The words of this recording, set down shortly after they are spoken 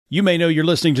You may know you're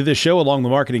listening to this show along the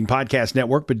Marketing Podcast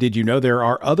Network, but did you know there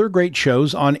are other great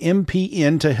shows on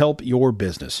MPN to help your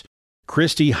business?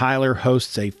 Christy Heiler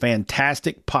hosts a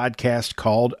fantastic podcast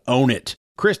called Own It.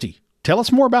 Christy, tell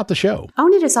us more about the show.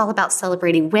 Own It is all about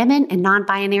celebrating women and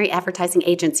non-binary advertising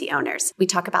agency owners. We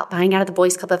talk about buying out of the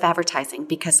Boys Club of Advertising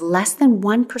because less than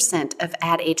 1% of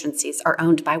ad agencies are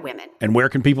owned by women. And where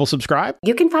can people subscribe?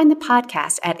 You can find the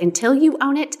podcast at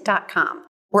untilyouownit.com.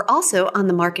 We're also on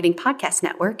the Marketing Podcast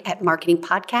Network at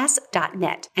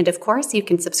marketingpodcast.net. And of course, you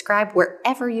can subscribe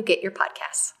wherever you get your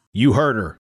podcasts. You heard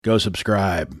her. Go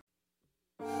subscribe.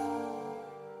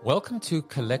 Welcome to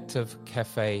Collective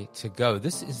Cafe to Go.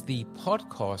 This is the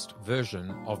podcast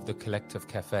version of the Collective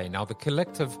Cafe. Now, the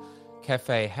Collective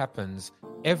Cafe happens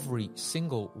every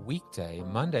single weekday,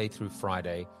 Monday through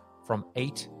Friday, from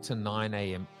 8 to 9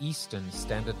 a.m. Eastern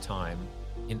Standard Time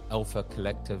in Alpha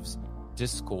Collective's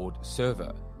Discord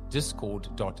server,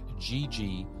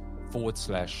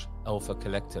 discord.gg/Alpha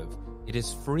Collective. It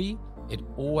is free. It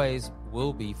always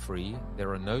will be free.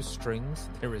 There are no strings.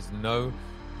 There is no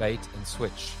bait and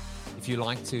switch. If you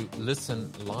like to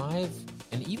listen live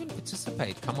and even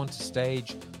participate, come onto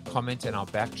stage, comment in our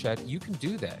back chat, you can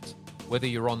do that. Whether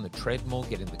you're on the treadmill,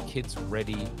 getting the kids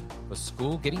ready for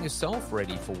school, getting yourself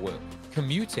ready for work,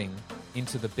 commuting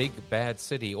into the big bad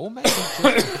city, or maybe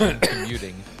just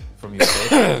commuting from your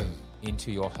bed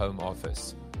into your home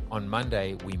office. On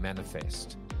Monday, we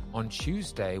manifest. On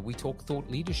Tuesday, we talk thought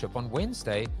leadership. On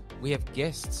Wednesday, we have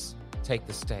guests take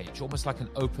the stage, almost like an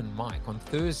open mic. On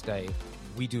Thursday,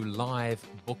 we do live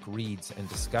book reads and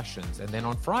discussions. And then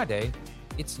on Friday,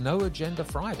 it's No Agenda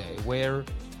Friday, where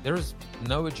there is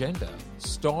no agenda.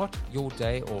 Start your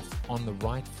day off on the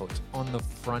right foot, on the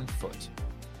front foot,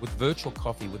 with virtual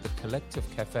coffee, with the Collective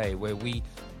Cafe, where we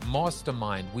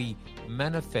mastermind, we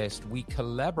manifest, we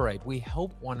collaborate, we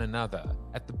help one another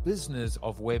at the business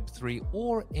of Web3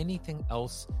 or anything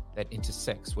else that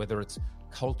intersects, whether it's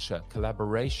culture,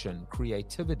 collaboration,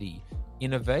 creativity,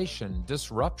 innovation,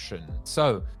 disruption.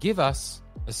 So give us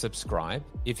a subscribe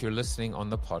if you're listening on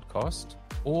the podcast,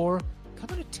 or come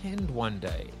and attend one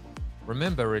day.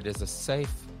 Remember, it is a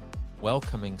safe,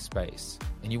 welcoming space,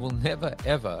 and you will never,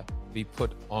 ever be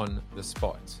put on the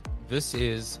spot. This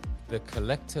is the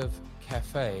Collective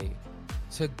Cafe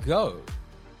to Go.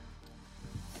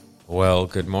 Well,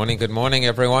 good morning,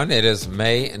 everyone. It is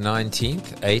May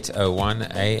 19th,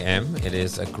 8:01 a.m. It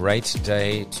is a great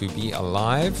day to be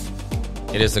alive.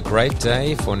 It is a great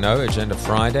day for No Agenda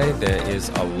Friday. There is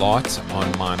a lot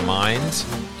on my mind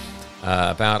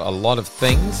about a lot of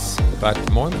things, but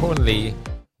more importantly,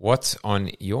 what's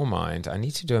on your mind? I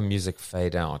need to do a music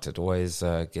fade out. It always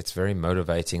gets very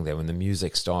motivating there when the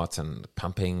music starts and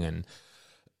pumping, and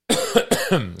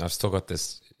I've still got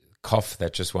this cough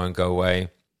that just won't go away.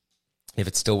 If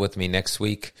it's still with me next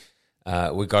week,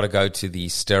 we got to go to the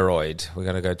steroid. We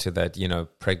got to go to that,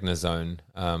 prednisone.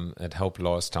 It helped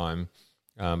last time,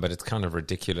 but it's kind of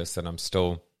ridiculous that I'm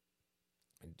still,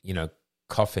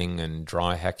 coughing and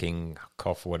dry hacking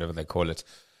cough, whatever they call it.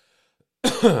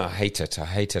 I hate it.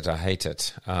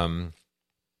 Nothing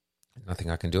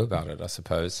I can do about it, I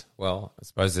suppose. Well, I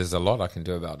suppose there's a lot I can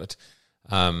do about it.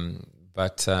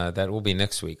 But that will be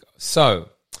next week. So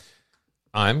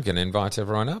I'm going to invite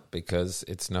everyone up because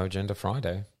it's No Agenda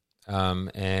Friday.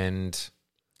 And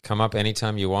come up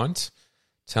anytime you want.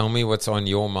 Tell me what's on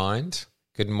your mind.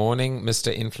 Good morning,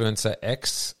 Mr. Influencer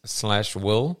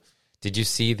X/Will. Did you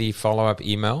see the follow-up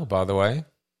email, by the way?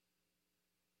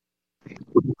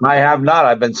 I have not.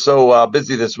 I've been so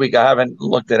busy this week. I haven't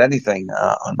looked at anything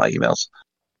on my emails.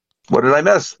 What did I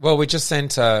miss? Well, we just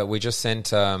sent a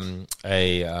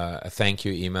thank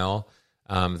you email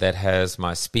that has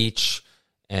my speech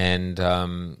and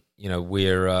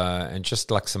we're and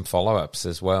just like some follow-ups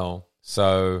as well.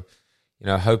 So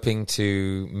hoping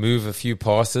to move a few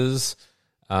passes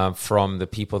from the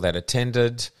people that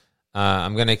attended.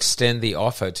 I'm going to extend the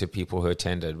offer to people who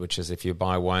attended, which is if you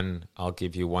buy one, I'll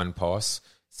give you one pass.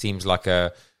 Seems like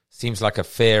a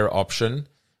fair option.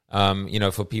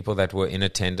 For people that were in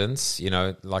attendance,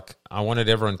 like I wanted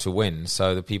everyone to win.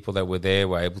 So the people that were there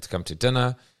were able to come to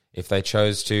dinner if they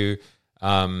chose to.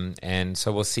 And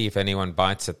so we'll see if anyone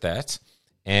bites at that.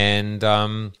 And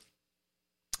then,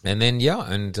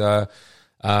 the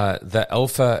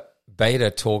alpha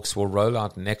beta talks will roll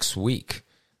out next week.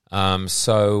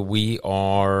 So we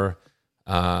are,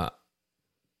 I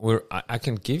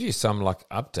can give you some like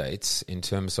updates in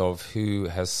terms of who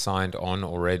has signed on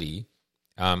already.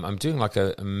 I'm doing like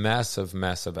a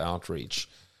massive outreach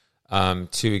to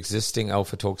existing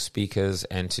Alpha Talk speakers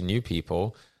and to new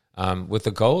people with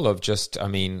the goal of just,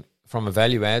 from a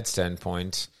value add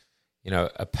standpoint,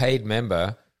 a paid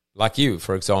member like you,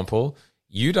 for example,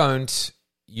 you don't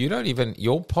even,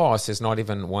 your past is not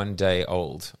even 1 day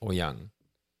old or young.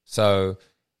 So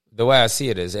the way I see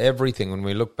it is everything, when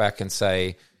we look back and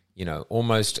say,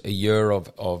 almost a year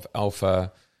of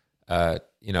alpha,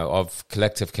 of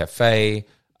Collective Cafe,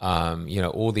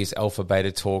 all these alpha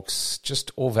beta talks,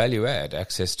 just all value add,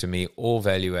 access to me, all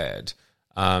value add.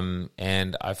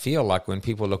 And I feel like when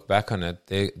people look back on it,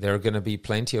 there are going to be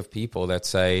plenty of people that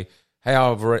say, hey,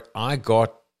 I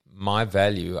got my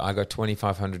value, I got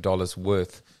 $2,500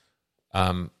 worth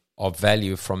of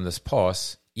value from this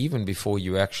pass, even before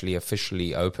you actually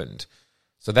officially opened.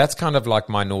 So that's kind of like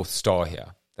my North Star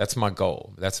here. That's my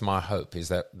goal. That's my hope,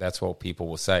 is that's what people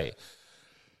will say.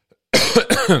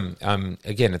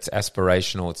 Again, it's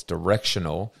aspirational, it's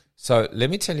directional. So let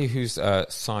me tell you who's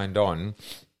signed on.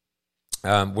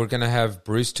 We're going to have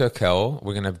Bruce Turkel,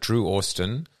 we're going to have Drew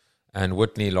Austin, and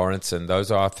Whitney Lawrenson.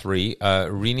 Those are our three.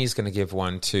 Reni's going to give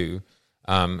one too,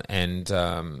 and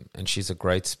she's a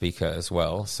great speaker as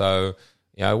well. So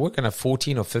we're going to have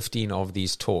 14 or 15 of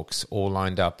these talks all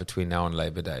lined up between now and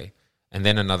Labor Day, and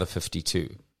then another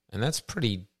 52. And that's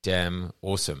pretty damn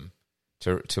awesome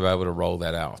to be able to roll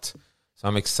that out. So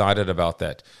I'm excited about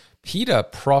that. Peter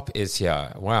Prop is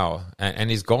here. Wow. And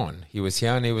he's gone. He was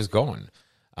here and he was gone.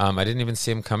 I didn't even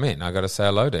see him come in. I got to say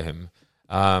hello to him.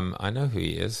 I know who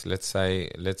he is. Let's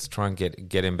try and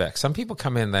get him back. Some people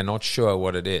come in, they're not sure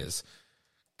what it is.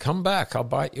 Come back. I'll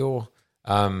bite your...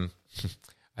 I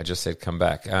just said come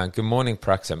back. Good morning,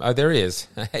 Praxim. Oh, there he is.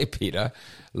 Hey, Peter.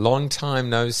 Long time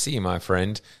no see, my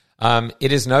friend.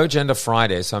 It is No Agenda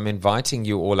Friday, so I'm inviting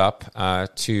you all up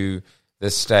to the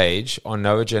stage. On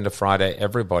No Agenda Friday,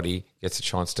 everybody gets a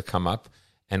chance to come up,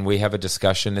 and we have a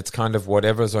discussion. It's kind of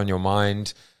whatever's on your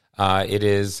mind. It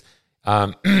is...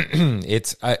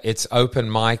 it's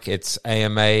open mic, it's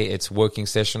AMA, it's working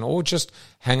session, or just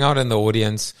hang out in the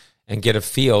audience and get a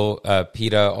feel,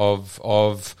 Peter, of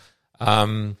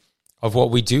what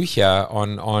we do here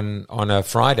on a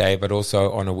Friday, but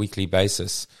also on a weekly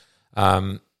basis.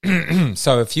 So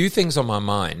a few things on my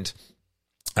mind.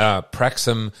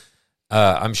 Praxim,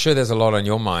 I'm sure there's a lot on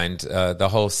your mind. The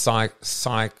whole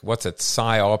PsyOps,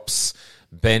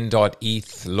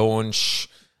 Ben.eth launch.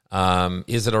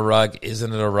 Is it a rug?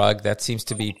 Isn't it a rug? That seems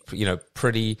to be,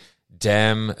 pretty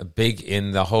damn big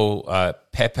in the whole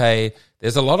Pepe.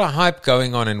 There's a lot of hype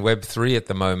going on in Web3 at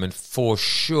the moment, for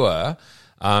sure.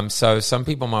 So some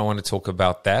people might want to talk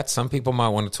about that. Some people might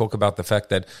want to talk about the fact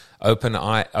that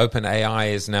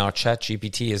OpenAI is now,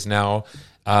 ChatGPT is now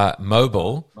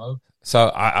mobile. So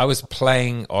I was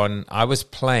playing on my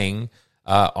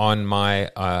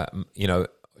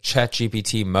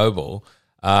ChatGPT mobile.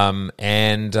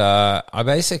 And I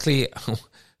basically,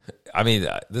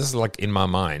 this is like in my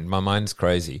mind. My mind's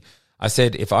crazy. I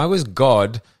said, if I was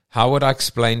God, how would I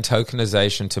explain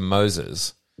tokenization to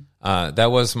Moses?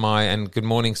 That was and good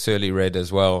morning, Surly Red,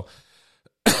 as well.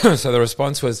 So the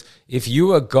response was, if you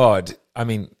were God,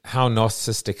 how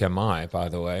narcissistic am I, by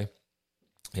the way?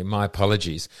 My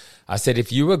apologies. I said, if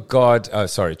you were God,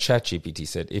 ChatGPT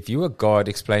said, if you were God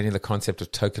explaining the concept of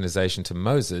tokenization to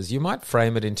Moses, you might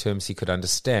frame it in terms he could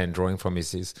understand, drawing from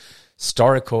his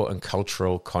historical and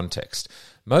cultural context.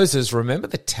 Moses, remember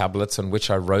the tablets on which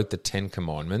I wrote the 10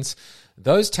 Commandments?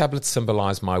 Those tablets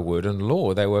symbolize my word and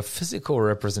law. They were a physical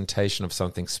representation of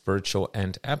something spiritual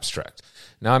and abstract.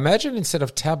 Now imagine instead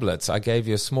of tablets, I gave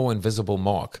you a small invisible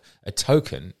mark, a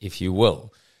token, if you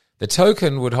will. The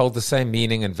token would hold the same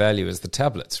meaning and value as the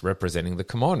tablets, representing the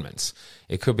commandments.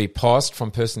 It could be passed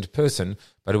from person to person,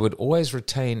 but it would always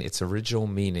retain its original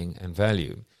meaning and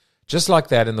value. Just like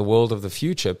that, in the world of the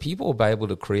future, people will be able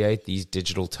to create these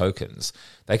digital tokens.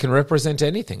 They can represent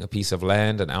anything, a piece of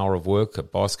land, an hour of work, a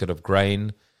basket of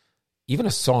grain, even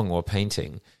a song or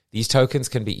painting. These tokens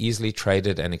can be easily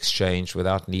traded and exchanged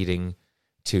without needing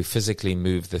to physically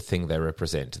move the thing they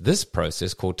represent. This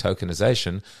process, called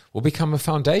tokenization, will become a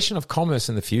foundation of commerce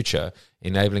in the future,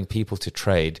 enabling people to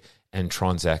trade and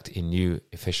transact in new,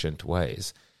 efficient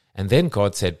ways. And then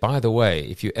God said, by the way,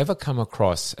 if you ever come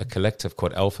across a collective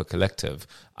called Alpha Collective,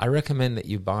 I recommend that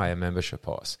you buy a membership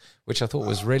pass, which I thought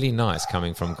was really nice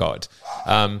coming from God.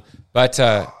 But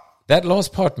that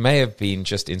last part may have been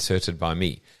just inserted by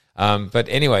me. But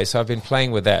anyway, so I've been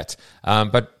playing with that.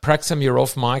 But Praxim, you're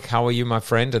off mic. How are you, my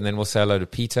friend? And then we'll say hello to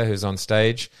Peter, who's on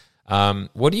stage.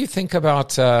 What do you think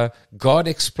about God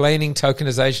explaining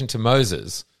tokenization to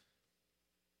Moses?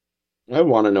 I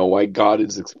want to know why God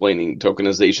is explaining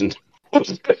tokenization to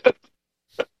Moses.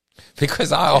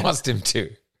 Because I asked him to.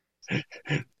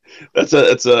 But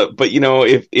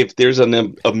if there's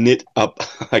an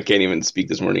I can't even speak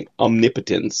this morning,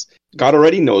 omnipotence, God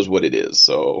already knows what it is.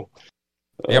 So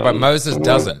Yeah, but Moses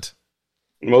doesn't.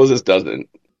 Moses doesn't.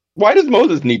 Why does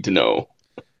Moses need to know?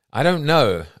 I don't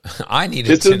know. I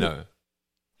needed to know.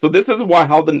 So this is why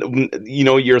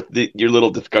your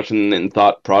little discussion and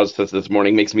thought process this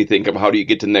morning makes me think of how do you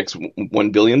get to next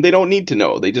 1 billion? They don't need to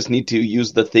know. They just need to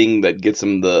use the thing that gets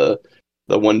them the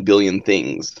 1 billion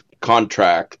things,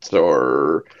 contracts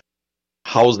or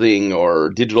housing or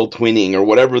digital twinning or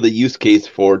whatever the use case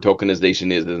for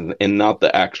tokenization is, and not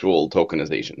the actual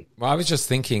tokenization. Well, I was just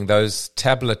thinking those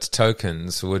tablet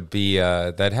tokens would be,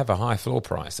 they'd have a high floor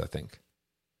price, I think.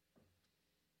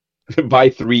 Buy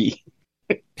 3.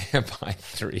 Buy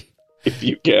 3. If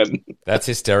you can. That's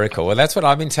hysterical. Well, that's what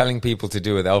I've been telling people to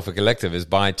do with Alpha Collective is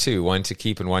buy 2, one to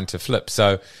keep and one to flip.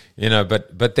 So,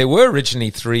 but there were originally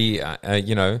 3,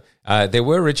 there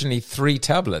were originally 3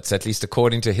 tablets, at least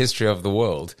according to History of the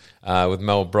World, with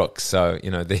Mel Brooks. So,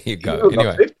 there you go.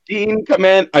 Anyway. 10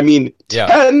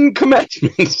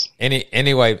 commandments.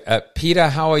 Anyway, Peter,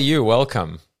 how are you?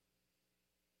 Welcome.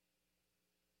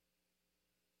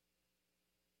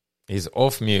 He's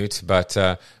off mute, but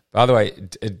by the way,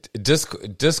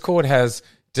 Discord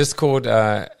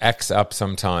acts up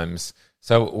sometimes.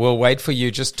 So we'll wait for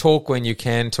you. Just talk when you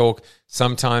can talk.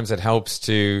 Sometimes it helps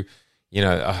to,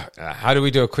 how do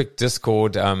we do a quick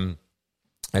Discord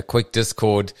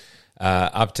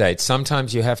update?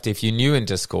 Sometimes you have to, if you're new in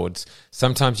Discords,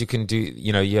 sometimes you can do,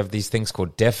 you have these things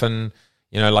called deafen.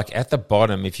 Like at the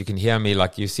bottom, if you can hear me,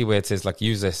 like you see where it says like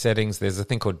user settings, there's a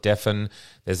thing called deafen,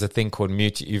 there's a thing called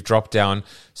mute, you've dropped down.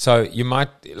 So you might,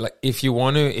 like, if you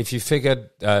figured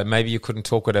maybe you couldn't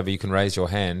talk, whatever, you can raise your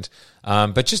hand.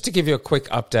 But just to give you a quick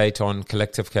update on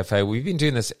Collective Cafe, we've been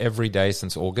doing this every day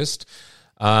since August.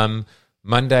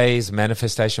 Mondays,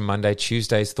 Manifestation Monday,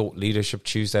 Tuesdays, Thought Leadership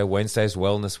Tuesday, Wednesdays,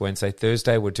 Wellness Wednesday,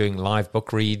 Thursday, we're doing live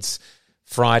book reads,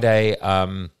 Friday,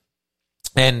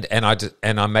 And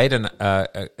I made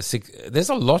there's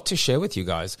a lot to share with you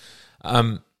guys.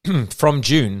 From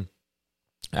June,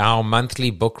 our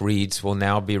monthly book reads will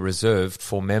now be reserved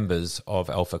for members of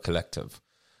Alpha Collective.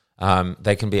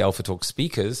 They can be Alpha Talk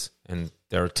speakers, and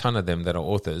there are a ton of them that are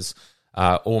authors,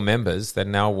 or members that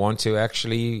now want to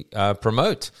actually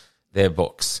promote their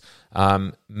books.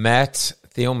 Matt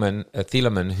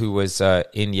Thielemann, who was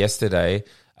in yesterday,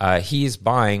 he is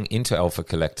buying into Alpha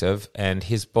Collective, and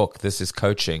his book, This Is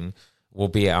Coaching, will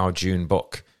be our June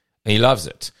book. And he loves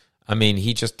it. I mean,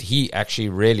 he actually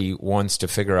really wants to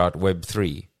figure out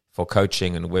Web3 for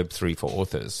coaching and Web3 for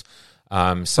authors.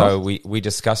 So we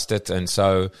discussed it, and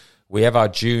so we have our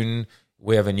June.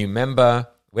 We have a new member.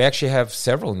 We actually have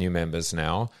several new members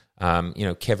now.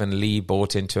 Kevin Lee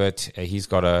bought into it. He's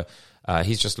got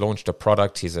he's just launched a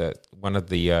product. He's one of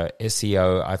the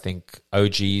SEO, I think,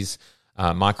 OGs.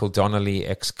 Michael Donnelly,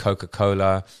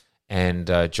 ex-Coca-Cola,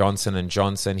 and Johnson &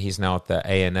 Johnson. He's now at the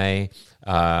ANA.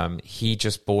 He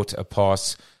just bought a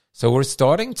pass. So we're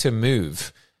starting to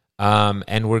move,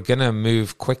 and we're going to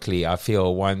move quickly, I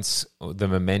feel, once the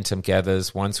momentum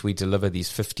gathers, once we deliver these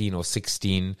 15 or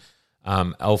 16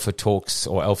 Alpha Talks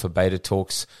or Alpha Beta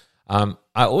Talks. I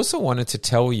also wanted to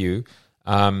tell you,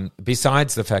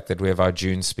 besides the fact that we have our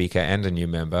June speaker and a new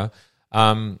member,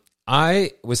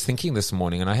 I was thinking this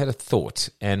morning, and I had a thought,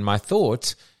 and my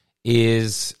thought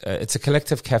is it's a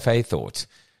Collective Cafe thought,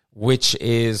 which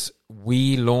is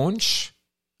we launch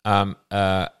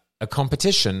a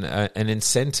competition, an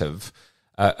incentive,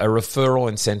 a referral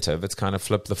incentive. It's kind of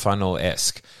flip the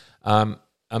funnel-esque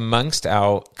amongst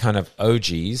our kind of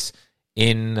OGs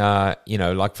in,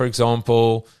 like, for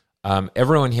example,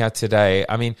 everyone here today,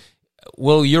 I mean,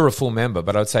 well, you're a full member,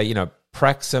 but I'd say,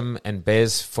 Praxim and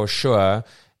Bez for sure.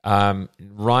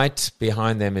 Right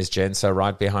behind them is Jen, so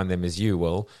right behind them is you,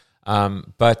 Will.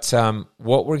 But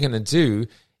what we're going to do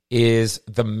is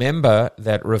the member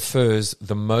that refers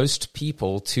the most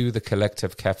people to the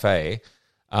Collective Cafe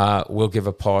we'll give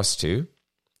a pass to,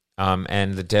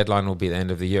 and the deadline will be the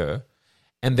end of the year.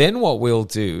 And then what we'll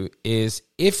do is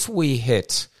if we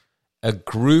hit a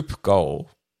group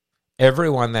goal,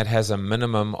 everyone that has a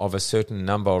minimum of a certain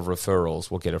number of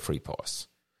referrals will get a free pass.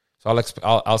 So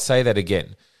I'll say that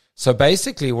again. So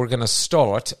basically, we're going to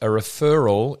start a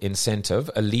referral incentive,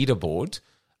 a leaderboard,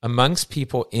 amongst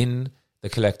people in the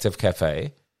Collective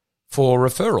Cafe for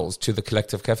referrals to the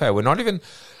Collective Cafe. We're not even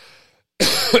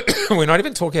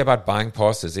talking about buying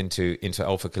passes into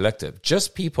Alpha Collective.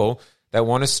 Just people that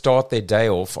want to start their day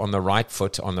off on the right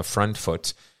foot, on the front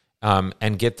foot,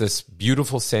 and get this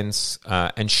beautiful sense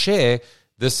and share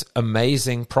this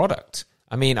amazing product.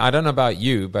 I mean, I don't know about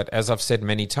you, but as I've said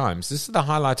many times, this is the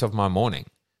highlight of my morning.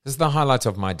 This is the highlight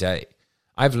of my day.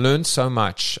 I've learned so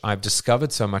much. I've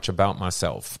discovered so much about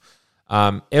myself.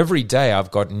 Every day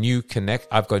I've got new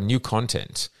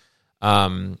content.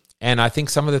 And I think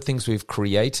some of the things we've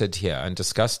created here and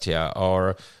discussed here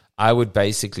are, I would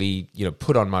basically,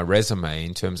 put on my resume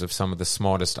in terms of some of the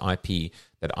smartest IP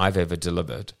that I've ever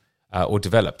delivered or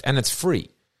developed. And it's free.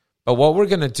 But what we're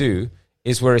going to do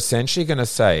is we're essentially going to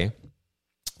say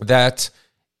that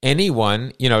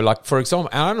anyone, like, for example,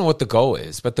 I don't know what the goal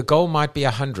is, but the goal might be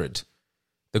 100,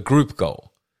 the group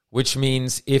goal, which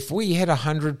means if we hit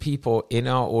 100 people in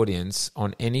our audience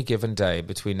on any given day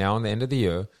between now and the end of the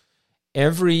year,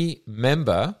 every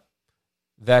member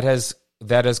that has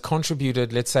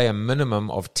contributed, let's say, a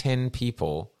minimum of 10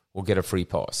 people will get a free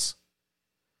pass.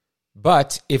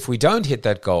 But if we don't hit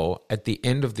that goal, at the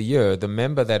end of the year, the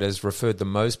member that has referred the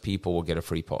most people will get a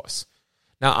free pass.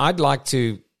 Now, I'd like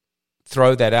to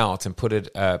throw that out and put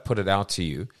it out to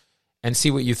you and see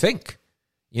what you think.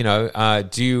 Do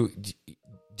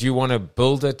you want to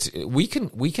build it? We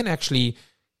can actually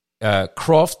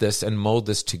craft this and mold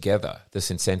this together,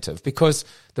 this incentive, because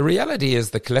the reality is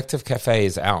the Collective Cafe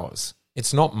is ours.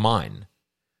 It's not mine.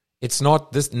 It's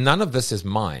not this. None of this is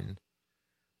mine.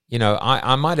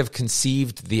 I might have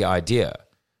conceived the idea,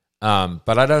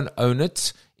 but I don't own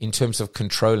it in terms of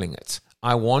controlling it.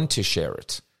 I want to share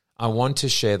it. I want to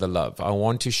share the love. I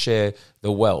want to share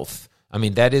the wealth. I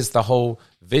mean, that is the whole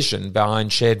vision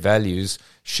behind shared values,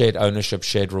 shared ownership,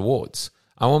 shared rewards.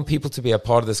 I want people to be a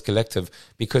part of this collective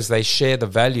because they share the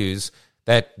values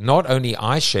that not only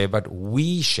I share, but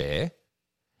we share.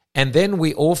 And then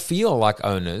we all feel like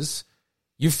owners.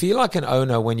 You feel like an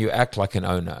owner when you act like an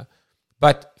owner.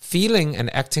 But feeling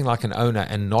and acting like an owner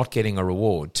and not getting a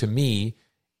reward, to me,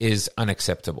 is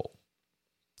unacceptable.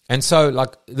 And so,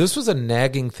 this was a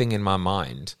nagging thing in my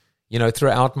mind,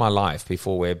 throughout my life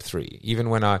before Web3. Even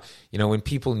when when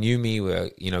people knew me,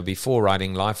 before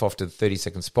writing Life After the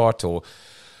 30-Second Spot or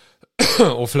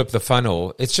Flip the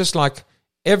Funnel, it's just like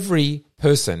every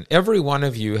person, every one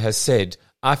of you has said,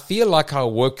 I feel like I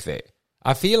work there.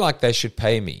 I feel like they should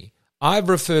pay me. I've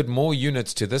referred more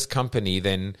units to this company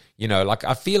than,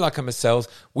 I feel like I'm a sales.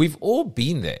 We've all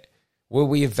been there where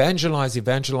we evangelize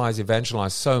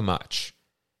so much.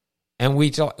 And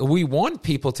we want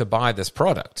people to buy this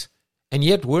product. And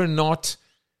yet we're not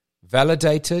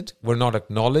validated. We're not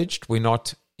acknowledged. We're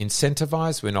not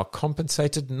incentivized. We're not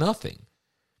compensated. Nothing.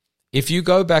 If you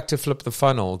go back to Flip the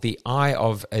Funnel, the I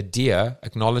of ADIA,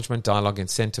 acknowledgement, dialogue,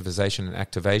 incentivization, and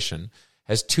activation,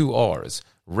 has 2 R's.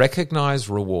 Recognize,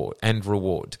 reward, and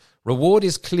reward. Reward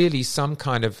is clearly some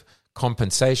kind of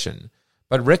compensation,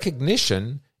 but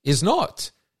recognition is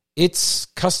not. It's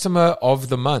customer of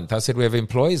the month. I said we have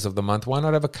employees of the month. Why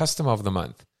not have a customer of the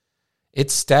month?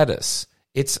 It's status.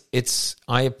 It's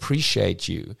I appreciate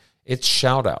you. It's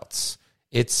shout outs.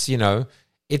 It's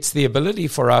the ability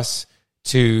for us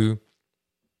to,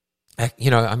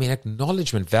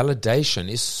 acknowledgement, validation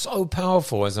is so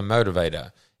powerful as a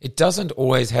motivator. It doesn't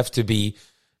always have to be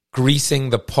greasing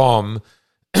the palm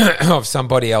of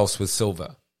somebody else with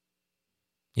silver.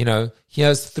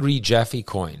 Here's 3 Jaffe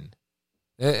coin.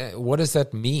 What does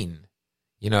that mean?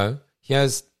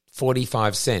 Here's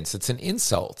 45 cents. It's an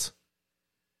insult.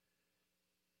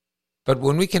 But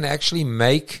when we can actually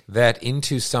make that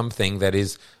into something that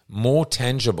is more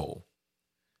tangible,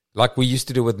 like we used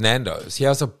to do with Nando's,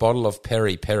 here's a bottle of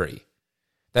Peri Peri.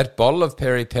 That bottle of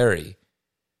Peri Peri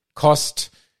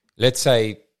cost, let's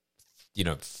say,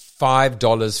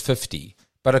 $5.50,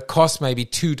 but it cost maybe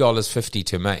 $2.50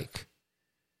 to make.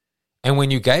 And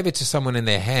when you gave it to someone in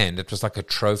their hand, it was like a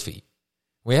trophy.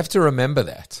 We have to remember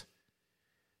that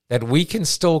we can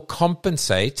still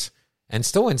compensate and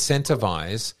still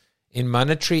incentivize in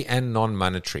monetary and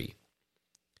non-monetary,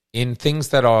 in things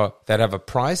that have a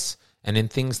price and in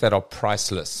things that are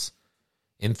priceless,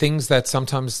 in things that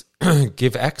sometimes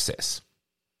give access.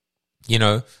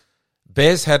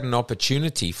 Bez had an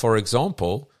opportunity, for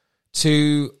example,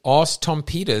 to ask Tom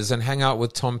Peters and hang out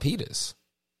with Tom Peters.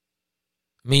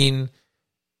 I mean,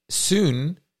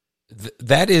 soon,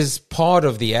 that is part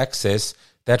of the access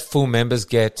that full members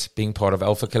get being part of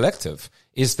Alpha Collective,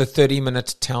 is the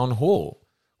 30-minute town hall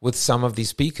with some of these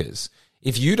speakers.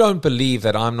 If you don't believe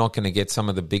that I'm not going to get some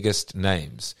of the biggest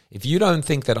names, if you don't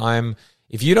think that I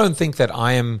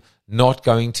am not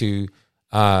going to,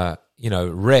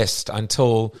 rest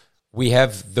until we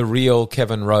have the real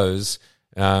Kevin Rose,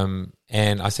 and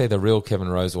I say the real Kevin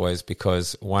Rose always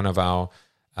because one of our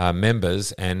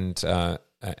members and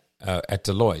at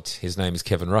Deloitte, his name is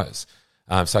Kevin Rose.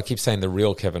 So I keep saying the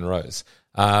real Kevin Rose.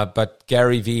 But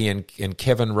Gary Vee and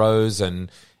Kevin Rose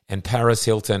and Paris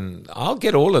Hilton, I'll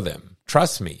get all of them.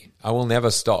 Trust me, I will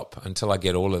never stop until I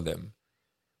get all of them.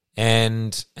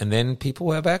 and then people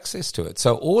will have access to it.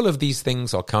 So all of these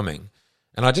things are coming.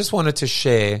 And I just wanted to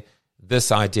share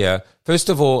this idea. First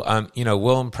of all,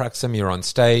 Will and Praxim, you're on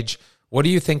stage. What do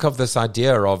you think of this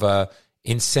idea of a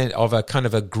kind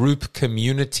of a group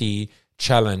community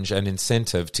challenge and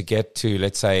incentive to get to,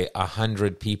 let's say,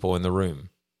 100 people in the room?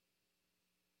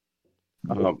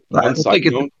 Go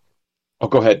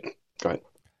ahead.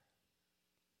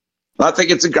 I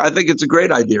think it's a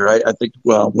great idea. I think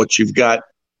what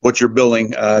you're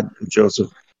building,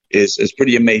 Joseph, is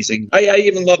pretty amazing. I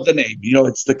even love the name.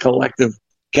 It's the Collective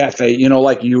Cafe.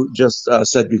 Like you just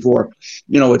said before,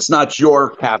 it's not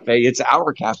your cafe, it's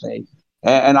our cafe.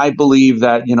 And I believe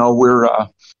that we're.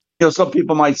 Some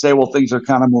people might say, well, things are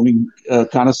kind of moving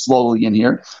kind of slowly in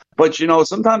here. But,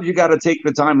 sometimes you got to take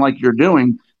the time like you're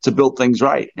doing to build things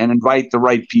right and invite the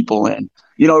right people in.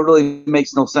 It really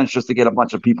makes no sense just to get a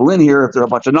bunch of people in here if they're a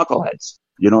bunch of knuckleheads.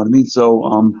 You know what I mean?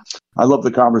 So I love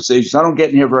the conversation. I don't get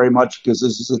in here very much because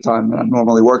this is the time that I'm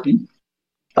normally working.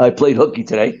 I played hooky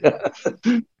today.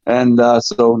 And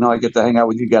so now I get to hang out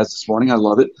with you guys this morning. I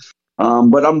love it.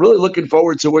 But I'm really looking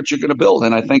forward to what you're going to build.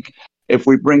 And I think if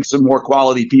we bring some more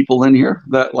quality people in here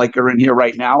that like are in here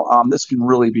right now, this can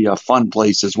really be a fun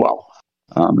place as well.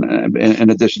 In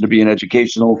addition to being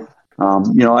educational,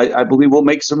 I believe we'll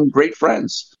make some great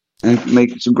friends and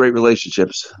make some great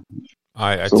relationships.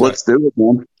 Let's do it,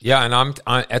 man. Yeah, and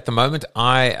at the moment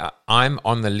I'm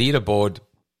on the leaderboard.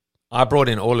 I brought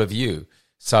in all of you,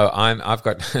 so I've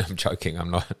got. I'm joking.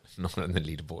 I'm not on the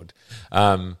leaderboard.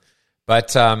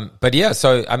 But yeah.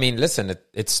 So I mean, listen.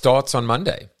 It starts on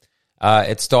Monday.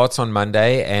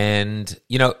 And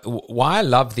why I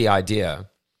love the idea.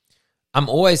 I'm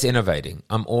always innovating.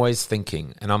 I'm always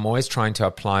thinking, and I'm always trying to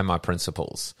apply my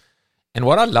principles. And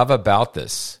what I love about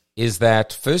this is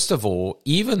that, first of all,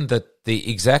 even the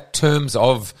exact terms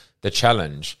of the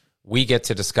challenge we get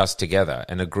to discuss together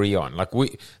and agree on.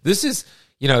 This is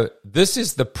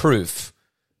the proof.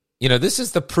 This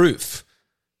is the proof.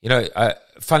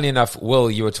 Funny enough,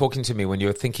 Will, you were talking to me when you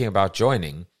were thinking about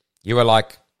joining. You were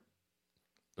like,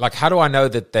 how do I know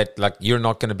that like you're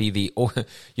not going to be the?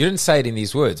 You didn't say it in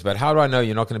these words, but how do I know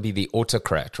you're not going to be the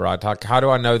autocrat, right? Like, how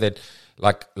do I know that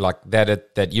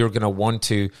that you're going to want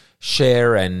to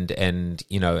share and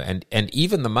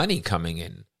even the money coming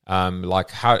in?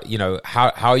 How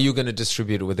are you going to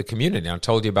distribute it with the community? I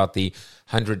told you about the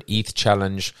 100 ETH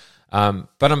challenge, but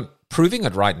I'm proving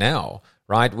it right now,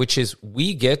 right? Which is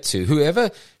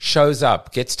whoever shows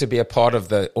up gets to be a part of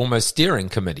the almost steering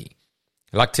committee.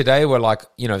 Like today, we're like,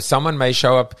 someone may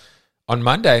show up on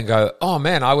Monday and go, oh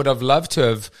man, I would have loved to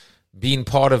have been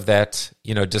part of that,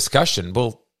 discussion.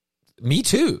 Well, me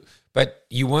too, but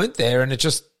you weren't there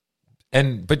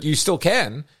but you still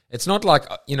can. It's not like,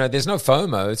 there's no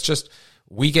FOMO. It's just,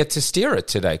 we get to steer it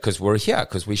today because we're here,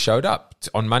 because we showed up.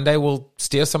 On Monday, we'll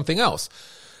steer something else.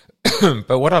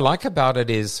 But what I like about it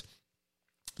is,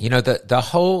 the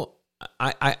whole,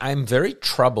 I'm very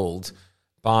troubled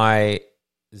by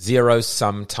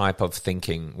zero-sum type of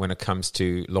thinking when it comes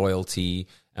to loyalty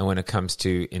and when it comes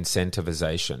to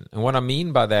incentivization. And what I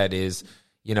mean by that is,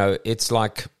 it's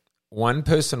like one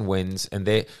person wins,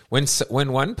 and when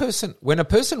a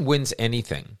person wins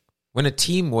anything, when a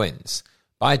team wins,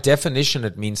 by definition,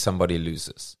 it means somebody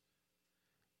loses.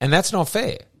 And that's not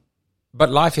fair. But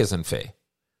life isn't fair.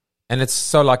 And it's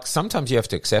so like sometimes you have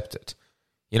to accept it.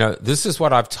 This is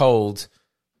what I've told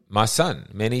my son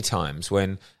many times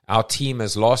when our team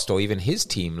has lost or even his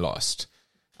team lost.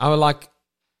 I was like,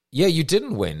 yeah, you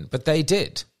didn't win, but they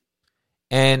did.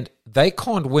 And they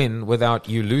can't win without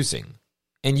you losing.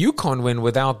 And you can't win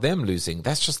without them losing.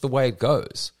 That's just the way it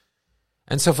goes.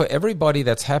 And so for everybody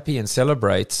that's happy and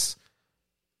celebrates,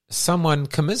 someone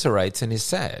commiserates and is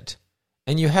sad.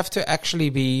 And you have to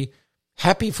actually be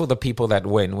happy for the people that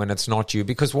win when it's not you,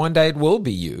 because one day it will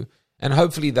be you. And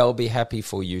hopefully they'll be happy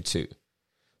for you too.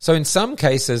 So in some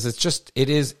cases, it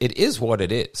is what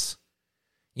it is.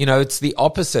 It's the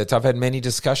opposite. I've had many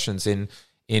discussions on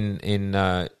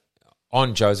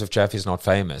Joseph Jaffe's Not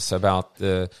Famous about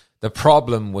the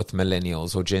problem with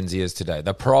millennials or Gen Zers today.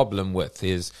 The problem with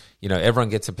is, everyone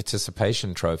gets a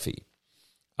participation trophy.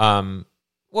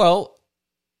 Well,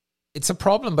 it's a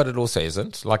problem, but it also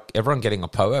isn't. Like everyone getting a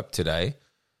POAP today.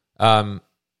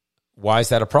 Why is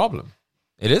that a problem?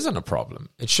 It isn't a problem.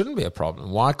 It shouldn't be a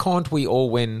problem. Why can't we all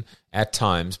win at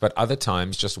times, but other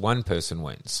times just one person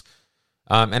wins?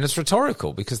 And it's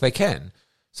rhetorical because they can.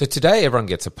 So today everyone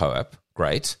gets a POAP.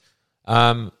 Great.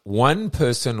 One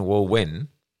person will win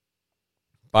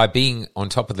by being on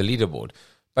top of the leaderboard.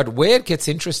 But where it gets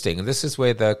interesting, and this is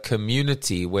where the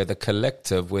community, where the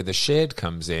collective, where the shared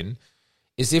comes in,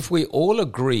 is if we all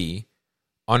agree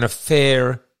on a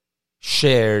fair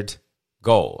shared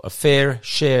goal,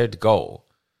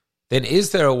 then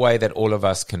is there a way that all of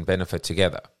us can benefit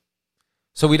together?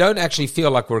 So we don't actually feel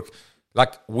like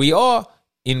we are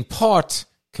in part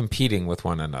competing with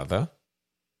one another,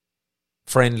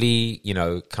 friendly,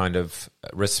 kind of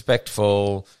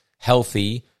respectful,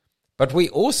 healthy, but we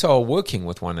also are working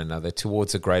with one another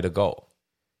towards a greater goal.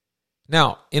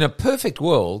 Now, in a perfect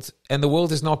world, and the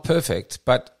world is not perfect,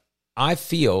 but I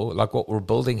feel like what we're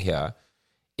building here,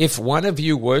 if one of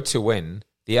you were to win,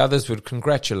 the others would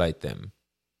congratulate them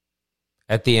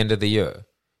at the end of the year.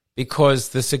 Because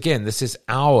this is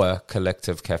our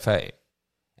collective cafe.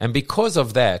 And because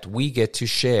of that, we get to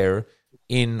share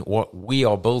in what we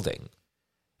are building.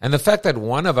 And the fact that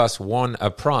one of us won a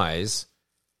prize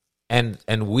and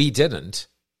we didn't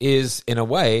is, in a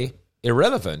way,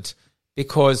 irrelevant,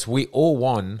 because we all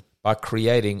won by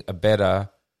creating a better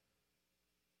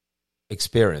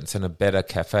experience and a better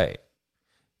cafe.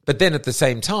 But then at the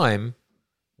same time,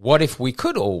 what if we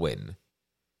could all win?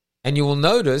 And you will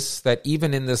notice that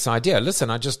even in this idea, listen,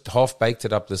 I just half-baked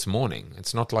it up this morning.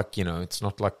 It's not like,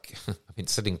 I've been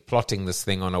sitting plotting this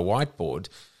thing on a whiteboard.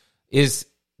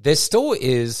 There still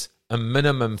is a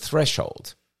minimum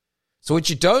threshold. So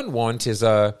what you don't want is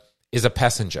a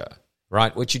passenger,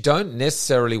 right? What you don't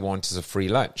necessarily want is a free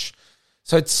lunch.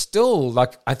 So it's still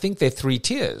I think there are 3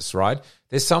 tiers, right?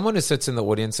 There's someone who sits in the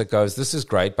audience that goes, this is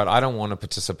great, but I don't want to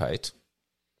participate.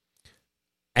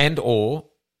 Or,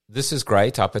 this is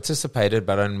great, I participated,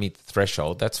 but I don't meet the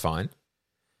threshold. That's fine.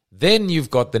 Then you've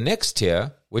got the next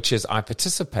tier, which is I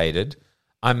participated,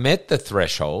 I met the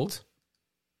threshold,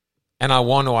 and I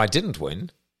won or I didn't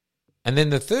win. And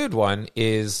then the third one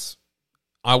is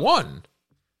I won.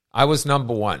 I was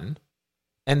number one.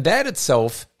 And that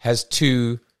itself has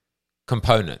 2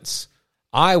 components.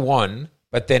 I won,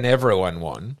 but then everyone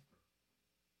won.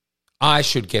 I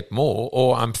should get more,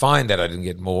 or I'm fine that I didn't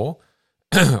get more.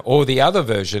 Or the other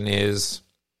version is,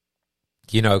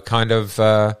 I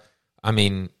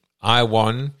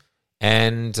won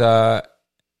and no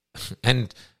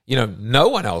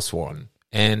one else won.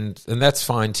 And that's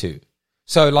fine too.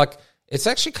 So it's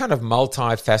actually kind of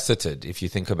multifaceted if you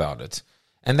think about it.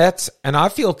 And I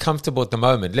feel comfortable at the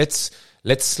moment. Let's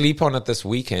sleep on it this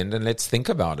weekend and let's think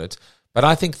about it. But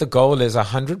I think the goal is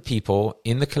 100 people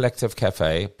in the Collective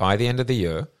Cafe by the end of the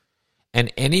year,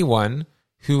 and anyone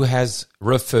who has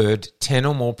referred 10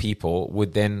 or more people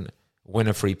would then win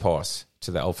a free pass to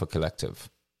the Alpha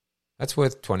Collective. That's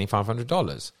worth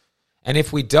 $2,500. And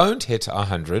if we don't hit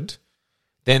 100,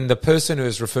 then the person who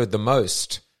has referred the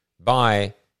most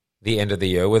by the end of the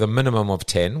year with a minimum of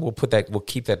 10, we'll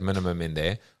keep that minimum in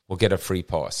there, will get a free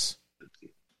pass.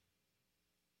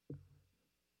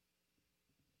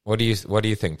 What do you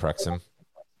think, Praxim?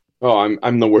 Oh,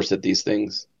 I'm the worst at these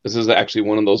things. This is actually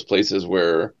one of those places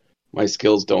where my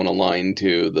skills don't align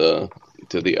to the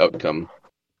outcome.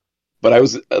 But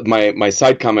my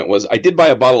side comment was I did buy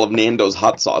a bottle of Nando's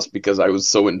hot sauce because I was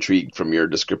so intrigued from your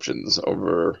descriptions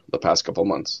over the past couple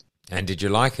months. And did you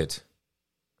like it?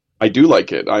 I do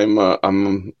like it. I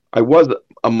was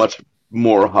a much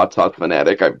more hot sauce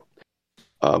fanatic. I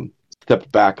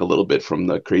stepped back a little bit from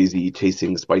the crazy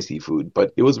chasing spicy food,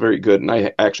 but it was very good. And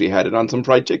I actually had it on some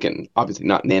fried chicken. Obviously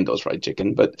not Nando's fried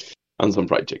chicken, but on some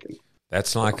fried chicken.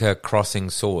 That's like crossing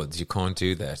swords. You can't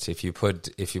do that. If you put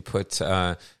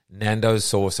Nando's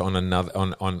sauce on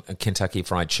a Kentucky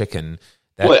Fried Chicken,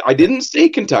 I didn't say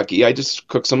Kentucky. I just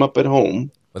cooked some up at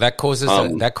home. Well, that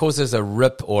causes a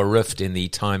rip or rift in the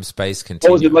time-space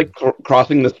continuum. Oh, is it like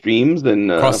crossing the streams and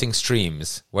crossing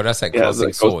streams? What did I say? Crossing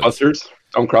like swords. Ghostbusters.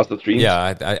 Don't cross the streams.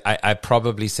 Yeah, I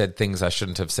probably said things I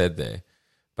shouldn't have said there,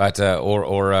 but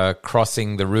or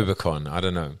crossing the Rubicon. I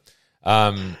don't know.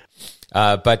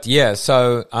 But yeah,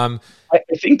 so I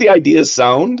think the idea is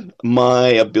sound. My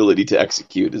ability to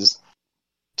execute is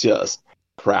just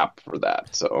crap for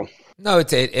that. So no,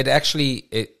 it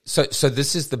actually. So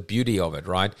this is the beauty of it,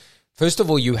 right? First of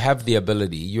all, you have the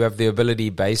ability. You have the ability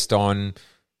based on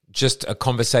just a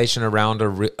conversation around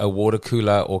a water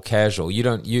cooler or casual.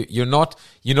 You're not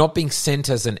being sent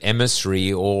as an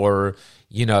emissary or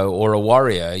a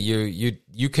warrior.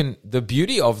 You can. The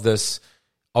beauty of this.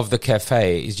 Of the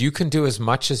cafe is you can do as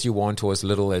much as you want or as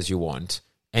little as you want,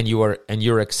 and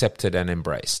you're accepted and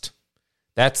embraced.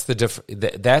 That's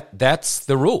that's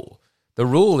the rule. The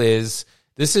rule is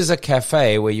this is a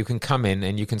cafe where you can come in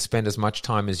and you can spend as much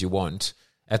time as you want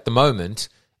at the moment,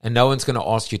 and no one's going to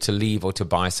ask you to leave or to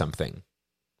buy something.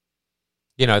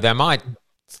 They might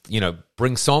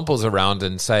bring samples around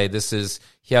and say here's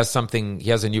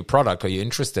a new product, are you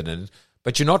interested in it?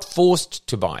 But you're not forced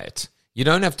to buy it. You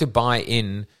don't have to buy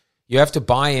in. You have to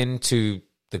buy into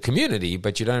the community,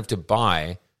 but you don't have to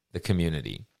buy the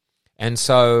community. And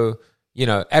so,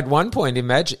 at one point,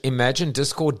 imagine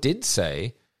Discord did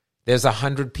say there's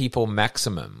 100 people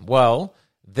maximum. Well,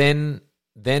 then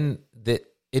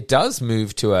it does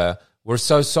move to we're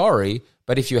so sorry,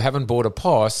 but if you haven't bought a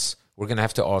pass, we're going to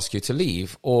have to ask you to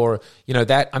leave. Or,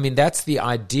 that's the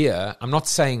idea. I'm not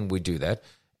saying we do that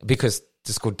because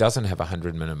Discord doesn't have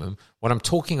 100 minimum. What I'm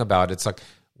talking about, it's like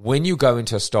when you go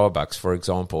into a Starbucks, for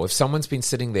example, if someone's been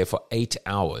sitting there for 8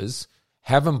 hours,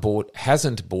 hasn't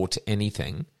bought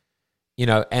anything,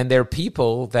 and there are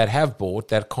people that have bought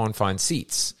that can't find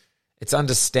seats. It's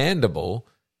understandable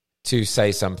to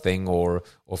say something or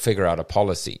figure out a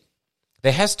policy.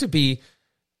 There has to be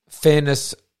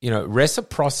fairness,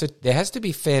 reciprocity. There has to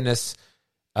be fairness.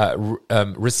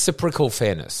 Reciprocal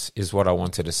fairness is what I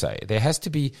wanted to say. There has to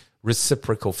be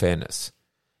reciprocal fairness,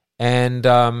 and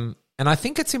I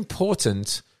think it's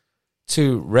important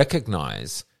to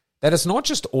recognize that it's not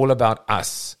just all about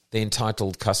us, the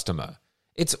entitled customer.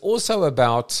 It's also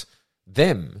about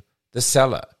them, the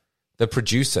seller, the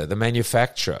producer, the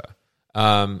manufacturer,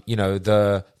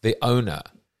 the owner,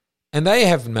 and they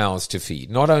have mouths to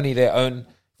feed. Not only their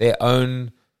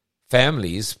own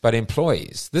families, but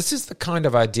employees. This is the kind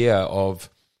of idea of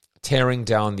tearing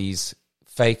down these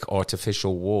fake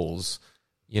artificial walls,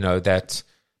 that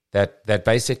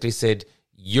basically said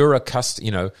you're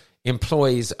a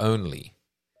employees only,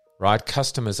 right?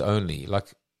 Customers only.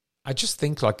 Like, I just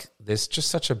think like there's just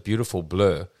such a beautiful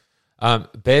blur.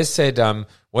 Bez said,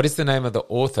 what is the name of the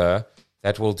author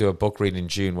that will do a book read in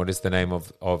June? What is the name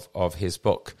of his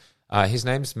book? His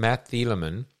name's Matt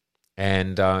Thielemann,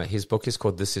 and his book is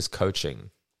called This Is Coaching.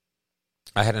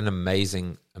 I had an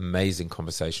amazing, amazing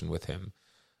conversation with him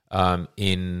on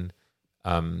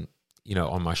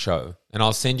my show. And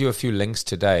I'll send you a few links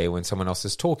today when someone else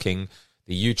is talking,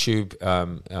 the YouTube,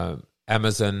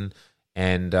 Amazon,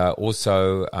 and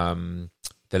also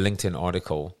the LinkedIn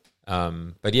article.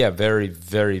 But yeah, very,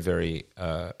 very, very,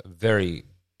 very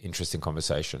interesting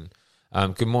conversation.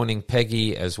 Good morning,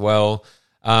 Peggy, as well.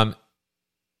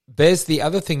 Bez, the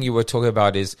other thing you were talking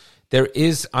about is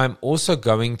I'm also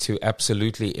going to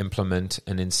absolutely implement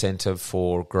an incentive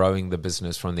for growing the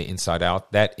business from the inside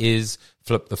out. That is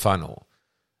flip the funnel.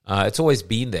 It's always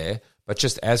been there, but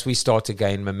just as we start to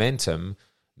gain momentum,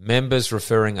 members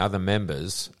referring other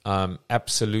members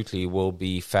absolutely will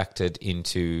be factored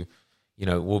into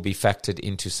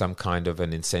some kind of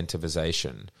an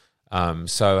incentivization.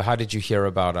 So how did you hear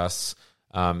about us?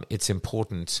 It's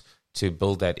important to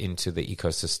build that into the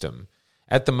ecosystem.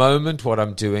 At the moment, what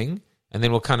I'm doing, and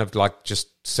then we'll kind of like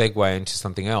just segue into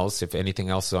something else, if anything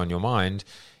else is on your mind,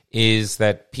 is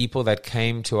that people that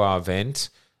came to our event,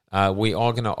 we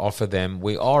are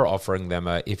offering them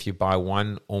if you buy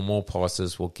one or more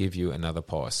passes, we'll give you another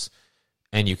pass.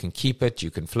 And you can keep it, you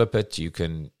can flip it, you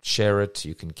can share it,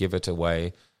 you can give it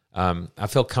away. I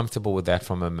feel comfortable with that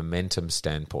from a momentum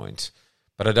standpoint,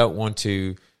 but I don't want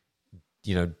to,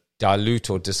 dilute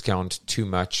or discount too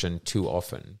much and too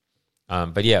often.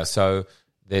 But yeah, so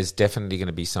there's definitely going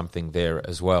to be something there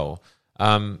as well.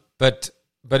 But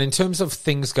in terms of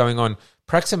things going on,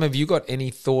 Praxim, have you got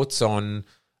any thoughts on?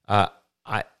 I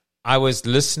was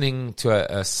listening to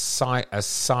a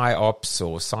psyops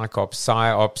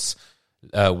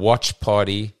watch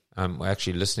party. I'm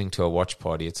actually listening to a watch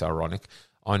party. It's ironic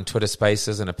on Twitter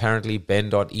Spaces, and apparently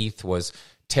Ben.eth was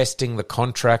testing the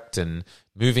contract and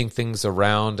moving things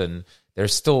around, and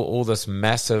there's still all this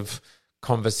massive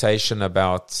conversation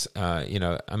about,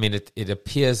 it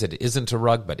appears it isn't a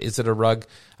rug, but is it a rug?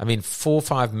 I mean,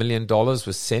 $4-5 million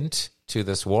was sent to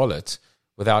this wallet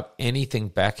without anything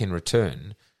back in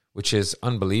return, which is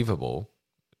unbelievable.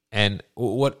 And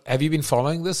what have you been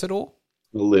following this at all?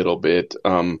 A little bit.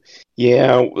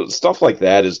 Yeah, stuff like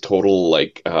that is total,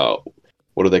 like,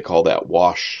 what do they call that?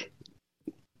 Washing.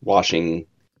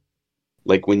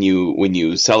 Like when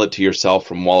you sell it to yourself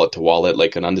from wallet to wallet,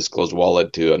 like an undisclosed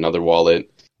wallet to another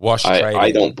wallet.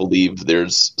 I don't believe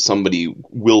there's somebody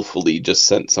willfully just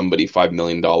sent somebody $5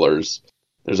 million.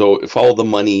 Follow the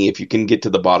money. If you can get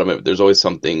to the bottom of it, there's always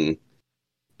something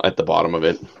at the bottom of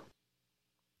it.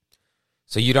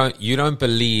 So you don't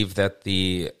believe that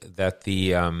the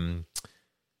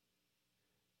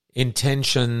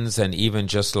intentions, and even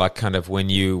just like kind of when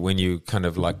you kind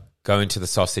of like go into the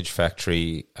sausage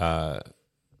factory,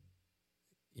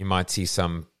 you might see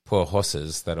some poor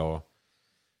horses that are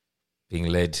being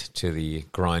led to the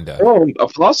grinder. Well,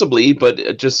 possibly,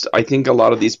 but just I think a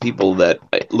lot of these people that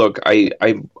look,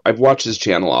 I've watched his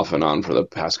channel off and on for the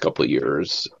past couple of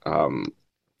years.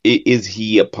 Is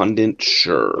he a pundit?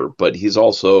 Sure, but he's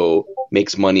also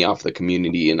makes money off the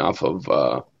community and off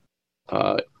of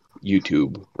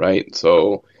YouTube, right?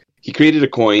 So he created a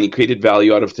coin, he created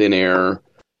value out of thin air.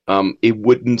 It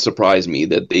wouldn't surprise me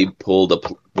that they pulled up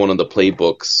one of the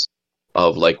playbooks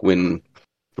of like when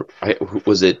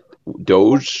was it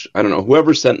Doge? I don't know.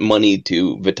 Whoever sent money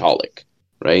to Vitalik,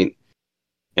 right?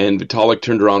 And Vitalik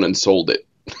turned around and sold it.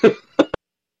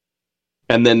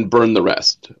 And then burned the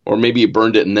rest. Or maybe he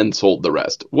burned it and then sold the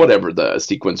rest. Whatever the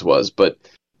sequence was. But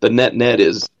the net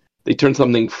is they turned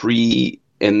something free,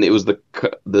 and it was the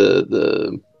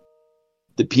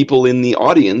people in the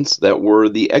audience that were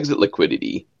the exit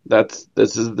liquidity. This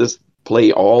is this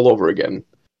play all over again.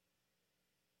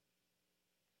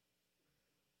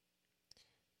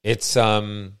 It's How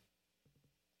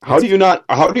do you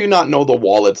not know the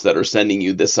wallets that are sending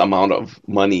you this amount of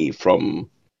money from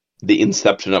the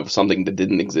inception of something that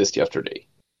didn't exist yesterday?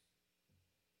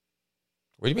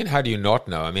 What do you mean? How do you not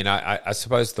know? I mean, I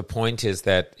suppose the point is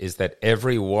that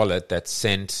every wallet that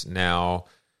sent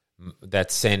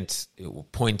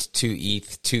 0.2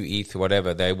 ETH, 2 ETH,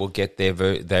 whatever, they will get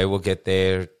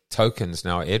their tokens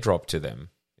now airdropped to them.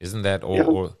 Isn't that all? Yeah.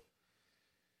 Or...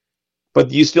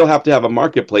 But you still have to have a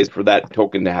marketplace for that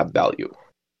token to have value.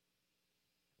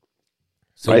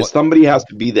 So right? Somebody has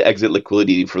to be the exit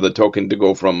liquidity for the token to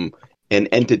go from an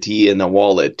entity in a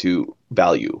wallet to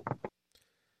value.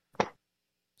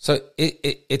 So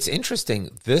it's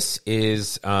interesting. This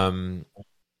is,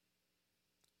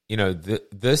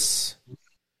 this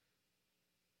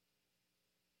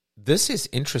is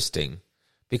interesting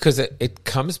because it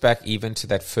comes back even to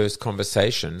that first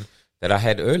conversation that I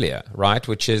had earlier, right?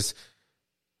 Which is,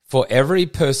 for every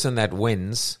person that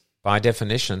wins, by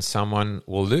definition, someone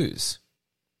will lose.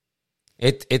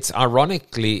 It's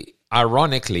ironically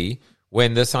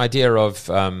when this idea of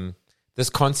this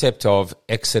concept of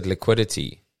exit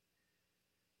liquidity,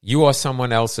 you are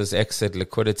someone else's exit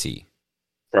liquidity.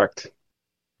 Correct.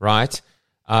 Right?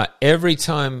 Every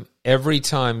time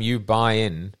you buy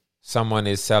in, someone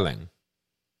is selling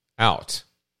out.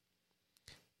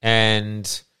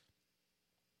 And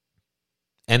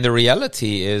the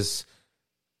reality is,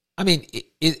 I mean,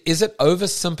 is it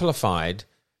oversimplified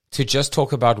to just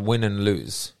talk about win and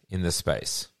lose in this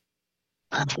space?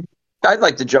 I'd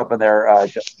like to jump in there,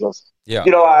 Joseph. Yeah.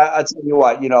 I tell you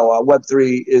what,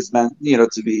 Web3 is meant,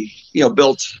 to be,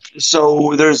 built.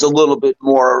 So there's a little bit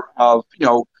more of,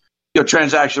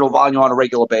 transactional volume on a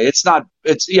regular basis.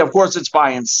 Of course it's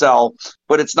buy and sell,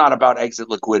 but it's not about exit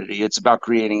liquidity. It's about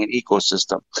creating an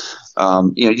ecosystem.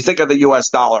 You think of the US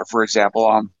dollar, for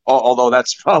example, although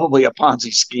that's probably a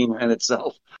Ponzi scheme in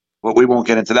itself. But we won't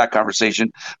get into that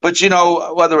conversation. But,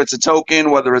 whether it's a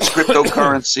token, whether it's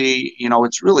cryptocurrency,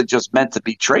 it's really just meant to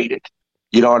be traded.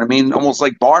 You know what I mean? Almost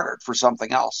like bartered for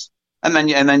something else. And then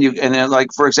like,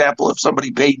 for example, if somebody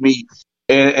paid me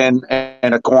and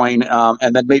a coin,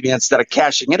 and then maybe instead of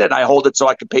cashing it, I hold it so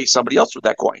I can pay somebody else with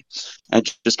that coin and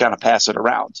just kind of pass it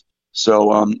around.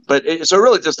 So, so it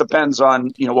really just depends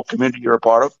on, what community you're a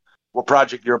part of, what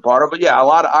project you're a part of. But yeah,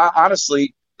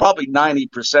 honestly, probably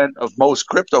 90% of most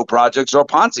crypto projects are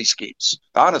Ponzi schemes.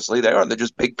 Honestly, they are. They're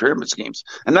just big pyramid schemes.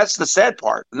 And that's the sad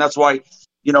part. And that's why,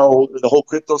 the whole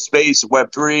crypto space,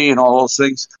 Web3 and all those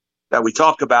things that we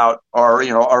talk about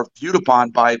are viewed upon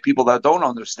by people that don't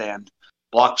understand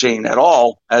blockchain at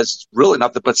all as really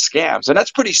nothing but scams. And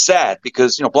that's pretty sad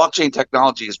because, blockchain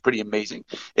technology is pretty amazing.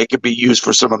 It could be used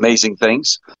for some amazing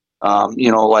things.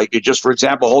 Like just, for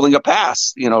example, holding a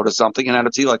pass, to something, an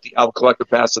NFT like the Alpha Collector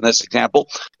Pass in this example,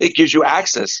 it gives you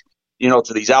access,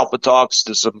 to these Alpha Talks,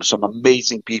 to some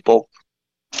amazing people.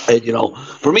 And,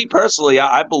 for me personally,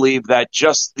 I believe that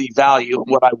just the value of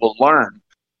what I will learn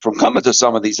from coming to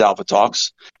some of these Alpha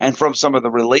Talks and from some of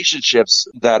the relationships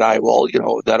that I will,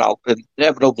 that I'll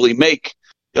inevitably make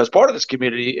as part of this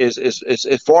community is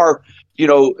far,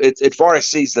 it far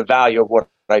exceeds the value of what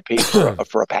I paid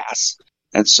for a pass.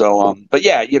 And so, but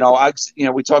yeah,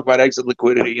 we talk about exit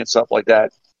liquidity and stuff like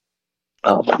that.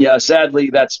 Sadly,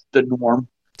 that's the norm,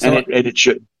 and it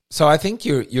should. So I think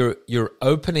you're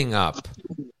opening up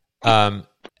a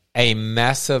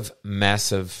massive,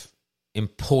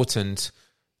 important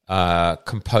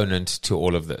component to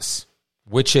all of this,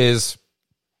 which is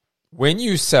when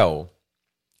you sell.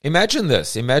 Imagine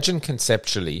this. Imagine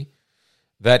conceptually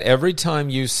that every time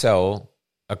you sell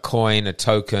a coin, a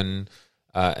token,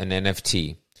 an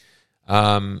NFT,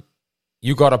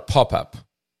 you got a pop-up.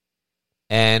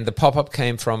 And the pop-up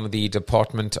came from the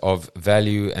Department of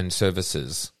Value and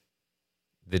Services,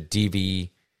 the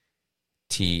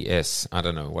DVTS, I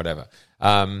don't know, whatever.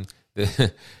 And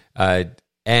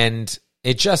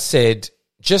it just said,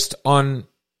 just on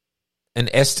an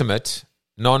estimate,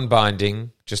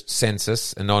 non-binding, just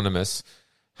census, anonymous,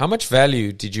 How much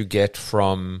value did you get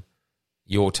from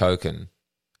your token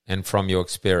and from your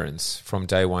experience from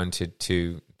day one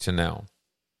to now?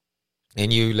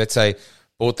 And you, let's say,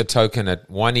 bought the token at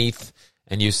 1 ETH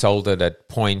and you sold it at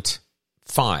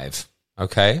 0.5,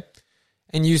 okay?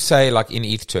 And you say, like in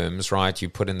ETH terms, right, you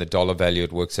put in the dollar value,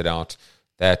 it works it out,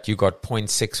 that you got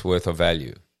 0.6 worth of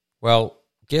value. Well,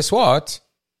 guess what?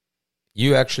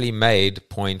 You actually made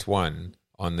 0.1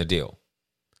 on the deal.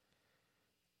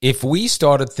 If we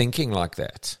started thinking like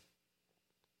that,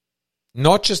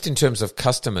 not just in terms of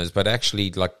customers, but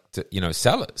actually like,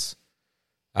 sellers,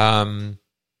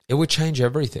 it would change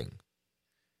everything.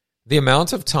 The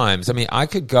amount of times, I mean, I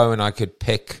could go and I could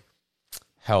pick,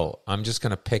 I'm just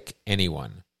going to pick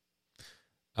anyone.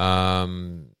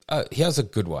 Here's a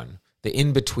good one. The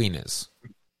in-betweeners.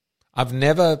 I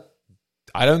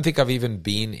don't think I've even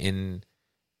been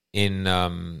in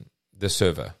the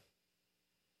server,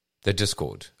 the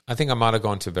Discord. I think I might have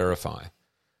gone to verify.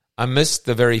 I missed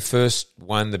the very first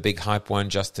one, the big hype one,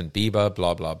 Justin Bieber,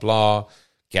 blah, blah, blah.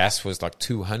 Gas was like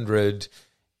 200.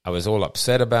 I was all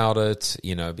upset about it,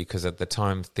 because at the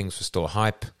time things were still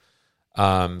hype.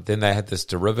 Then they had this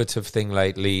derivative thing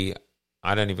lately.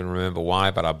 I don't even remember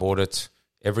why, but I bought it.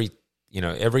 Every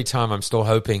time I'm still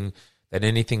hoping that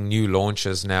anything new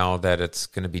launches now that it's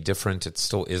going to be different. It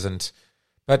still isn't.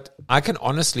 But I can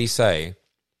honestly say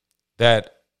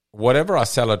that whatever I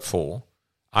sell it for,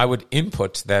 I would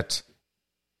input that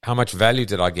how much value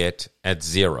did I get at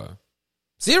 0.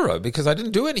 0, because I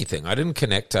didn't do anything. I didn't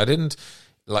connect. I don't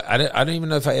even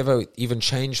know if I ever even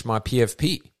changed my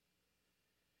PFP.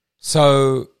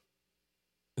 So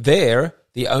the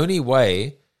only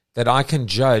way that I can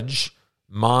judge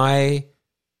my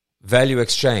value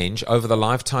exchange over the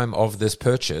lifetime of this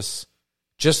purchase,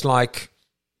 just like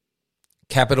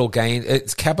capital gain,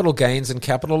 it's capital gains and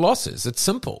capital losses. It's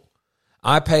simple.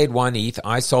 I paid 1 ETH.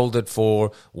 I sold it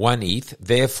for 1 ETH.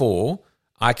 Therefore,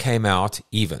 I came out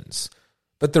evens.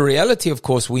 But the reality, of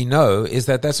course, we know is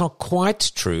that that's not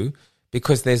quite true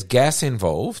because there's gas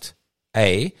involved,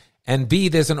 A, and B,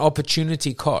 there's an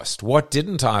opportunity cost. What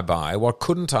didn't I buy? What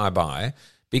couldn't I buy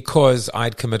because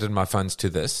I'd committed my funds to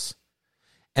this?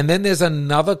 And then there's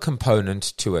another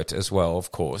component to it as well,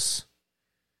 of course,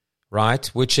 right?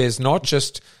 Which is not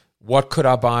just what could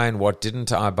I buy and what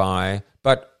didn't I buy,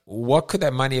 but what could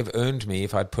that money have earned me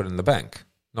if I'd put it in the bank?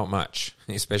 Not much,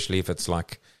 especially if it's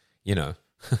like,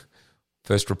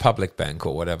 First Republic Bank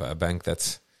or whatever, a bank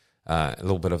that's a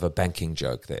little bit of a banking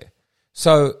joke there.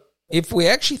 So if we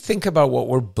actually think about what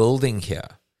we're building here,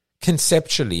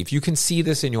 conceptually, if you can see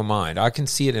this in your mind, I can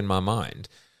see it in my mind,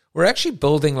 we're actually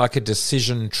building like a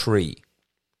decision tree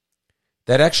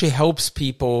that actually helps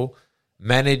people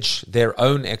manage their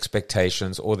own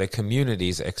expectations or their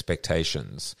community's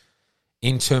expectations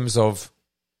in terms of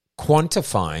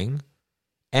quantifying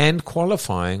and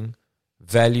qualifying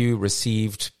value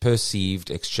received, perceived,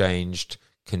 exchanged,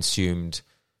 consumed,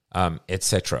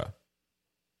 etc.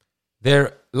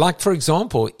 There, like for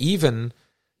example, even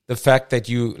the fact that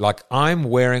I'm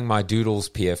wearing my Doodles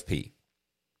PFP.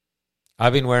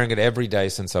 I've been wearing it every day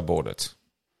since I bought it.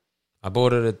 I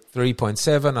bought it at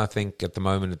 3.7. I think at the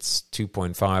moment it's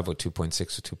 2.5 or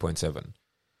 2.6 or 2.7.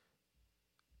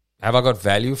 Have I got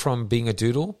value from being a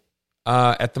doodle?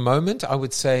 At the moment, I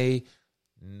would say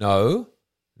no,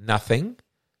 nothing.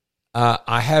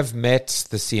 I have met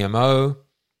the CMO,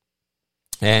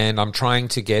 and I'm trying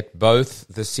to get both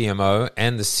the CMO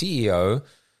and the CEO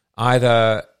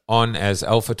either on as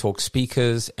Alpha Talk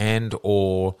speakers and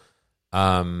or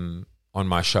on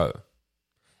my show.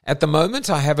 At the moment,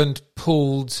 I haven't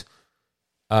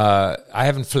I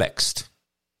haven't flexed.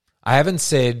 I haven't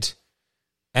said,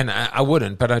 and I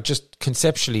wouldn't, but I just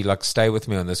conceptually stay with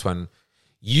me on this one.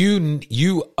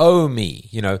 You owe me,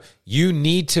 you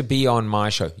need to be on my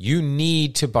show. You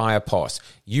need to buy a pass.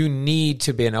 You need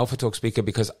to be an Alpha Talk speaker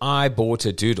because I bought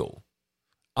a doodle.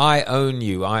 I own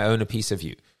you. I own a piece of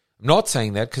you. I'm not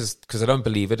saying that because I don't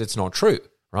believe it. It's not true,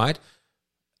 right?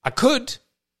 I could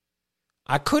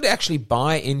actually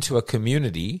buy into a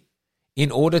community in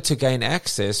order to gain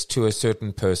access to a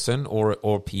certain person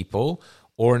or people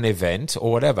or an event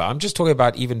or whatever. I'm just talking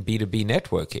about even B2B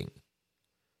networking.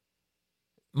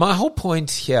 My whole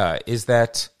point here is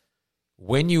that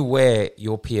when you wear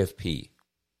your PFP,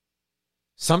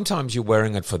 sometimes you're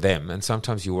wearing it for them and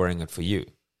sometimes you're wearing it for you.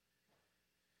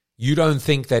 You don't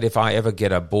think that if I ever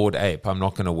get a Bored Ape, I'm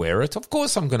not going to wear it? Of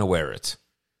course I'm going to wear it.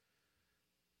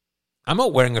 I'm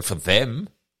not wearing it for them.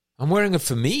 I'm wearing it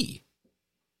for me.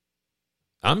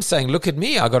 I'm saying, look at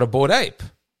me, I got a Bored Ape.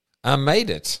 I made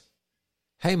it.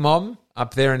 Hey, Mom,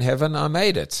 up there in heaven, I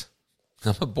made it.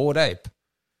 I'm a Bored Ape.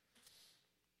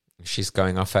 She's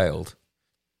going, I failed.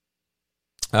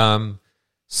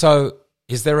 So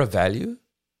is there a value?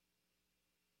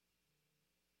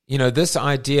 You know, this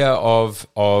idea of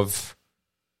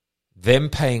them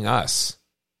paying us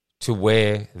to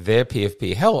wear their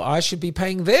PFP. Hell, I should be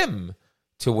paying them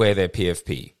to wear their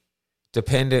PFP,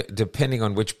 depending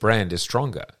on which brand is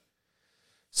stronger.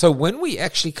 So when we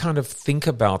actually kind of think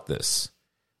about this,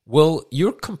 well,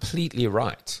 you're completely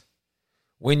right.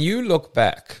 When you look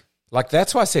back, like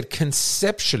that's why I said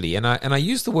conceptually, and I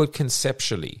use the word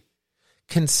conceptually.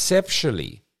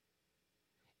 Conceptually,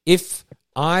 if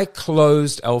I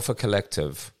closed Alpha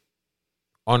Collective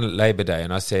on Labor Day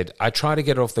and I said, I tried to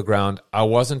get it off the ground, I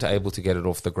wasn't able to get it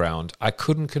off the ground, I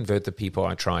couldn't convert the people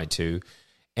I tried to,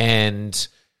 and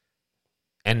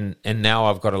now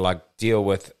I've got to like deal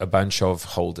with a bunch of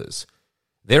holders.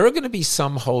 There are going to be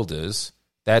some holders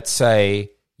that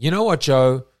say, you know what,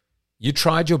 Joe, you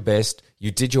tried your best,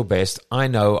 you did your best. I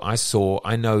know, I saw,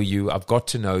 I know you, I've got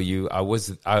to know you. I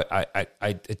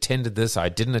attended this, I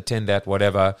didn't attend that,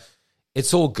 whatever.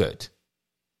 It's all good.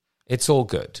 It's all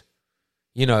good.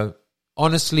 You know,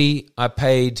 honestly, I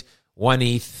paid 1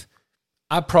 ETH.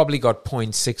 I probably got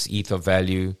 0.6 ETH of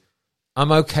value.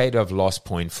 I'm okay to have lost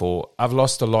 0.4. I've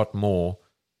lost a lot more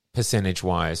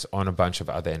percentage-wise on a bunch of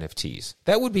other NFTs.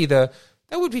 That would be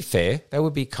fair. That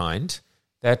would be kind.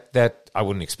 That I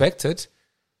wouldn't expect it.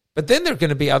 But then there are going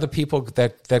to be other people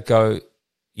that go,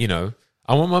 you know,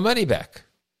 I want my money back.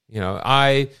 You know,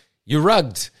 you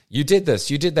rugged, you did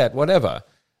this, you did that, whatever.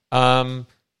 But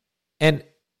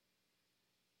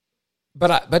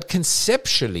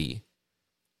conceptually,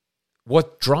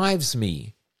 what drives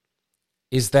me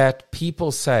is that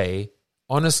people say,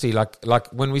 honestly, like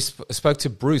when we spoke to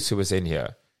Bruce, who was in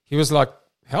here, he was like,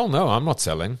 hell no, I'm not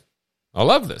selling. I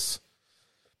love this.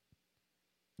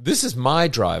 This is my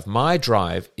drive. My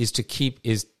drive is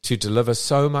to deliver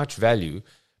so much value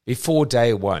before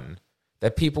day one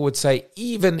that people would say,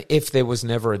 even if there was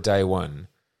never a day one,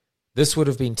 this would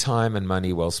have been time and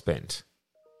money well spent.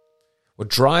 What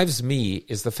drives me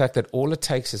is the fact that all it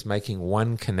takes is making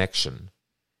one connection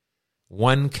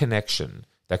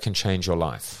that can change your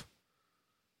life.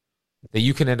 That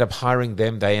you can end up hiring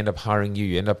them, they end up hiring you,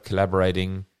 you end up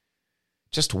collaborating.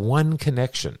 Just one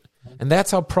connection. And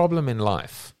that's our problem in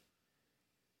life,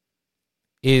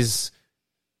 is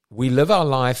we live our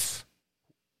life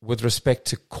with respect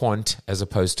to quant as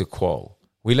opposed to qual.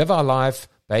 We live our life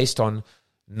based on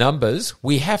numbers.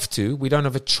 We have to. We don't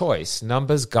have a choice.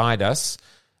 Numbers guide us.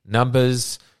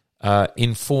 Numbers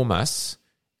inform us.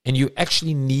 And you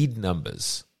actually need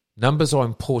numbers. Numbers are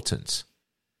important.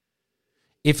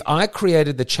 If I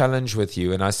created the challenge with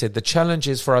you and I said the challenge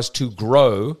is for us to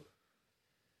grow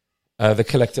the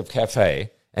Collective Cafe,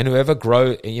 and whoever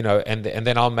grow, you know, and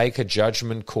then I'll make a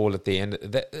judgment call at the end.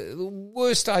 The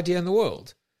worst idea in the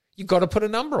world. You got to put a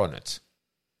number on it.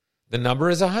 The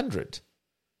number is 100.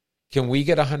 Can we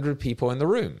get 100 people in the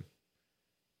room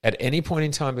at any point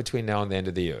in time between now and the end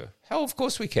of the year? Hell, of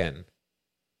course we can.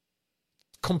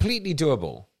 Completely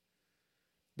doable.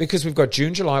 Because we've got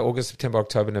June, July, August, September,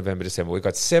 October, November, December. We've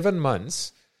got 7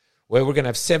 months where we're going to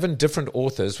have 7 different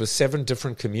authors with 7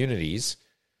 different communities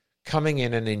coming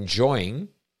in and enjoying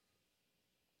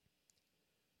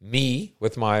me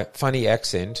with my funny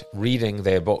accent reading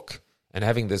their book and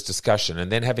having this discussion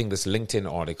and then having this LinkedIn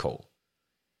article.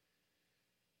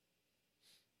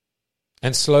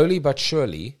 And slowly but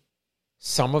surely,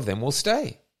 some of them will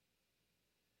stay.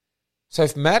 So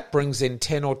if Matt brings in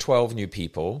 10 or 12 new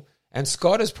people, and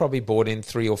Scott has probably brought in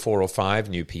 3 or 4 or 5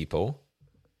 new people,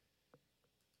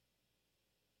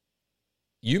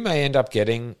 you may end up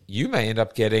getting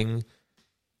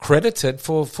credited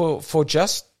for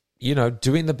just, you know,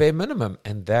 doing the bare minimum,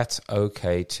 and that's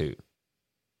okay too.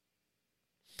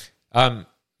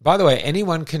 By the way,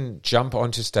 anyone can jump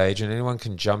onto stage and anyone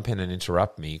can jump in and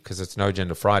interrupt me because it's No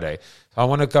Agenda Friday. So I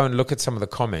want to go and look at some of the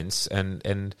comments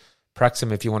and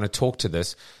Praxim, if you want to talk to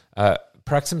this.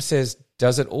 Praxim says,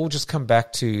 does it all just come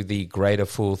back to the greater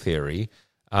fool theory?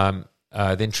 The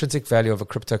intrinsic value of a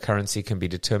cryptocurrency can be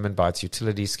determined by its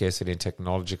utility, scarcity, and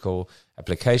technological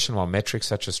application, while metrics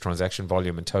such as transaction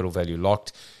volume and total value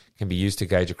locked can be used to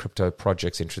gauge a crypto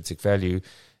project's intrinsic value.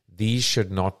 These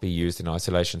should not be used in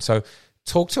isolation. So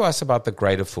talk to us about the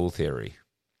greater fool theory.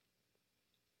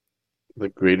 The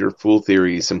greater fool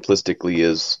theory, simplistically,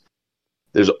 is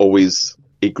there's always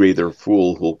a greater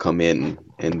fool who'll come in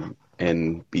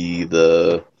and be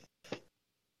the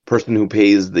person who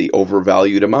pays the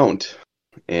overvalued amount.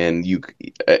 And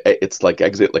it's like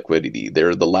exit liquidity.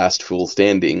 They're the last fool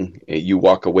standing. You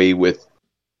walk away with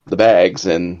the bags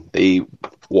and they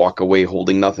walk away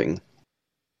holding nothing.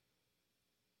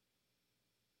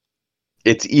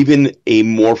 It's even a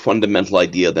more fundamental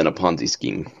idea than a Ponzi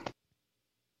scheme.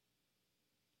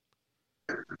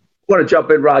 I want to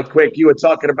jump in really quick. You were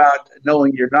talking about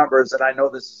knowing your numbers, and I know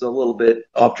this is a little bit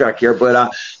off track here, but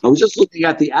I was just looking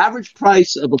at the average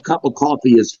price of a cup of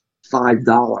coffee is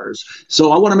 $5.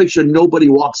 So I want to make sure nobody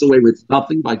walks away with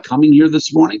nothing by coming here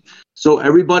this morning. So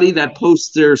everybody that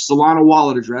posts their Solana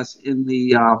wallet address in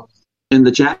the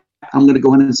chat, I'm going to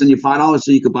go ahead and send you $5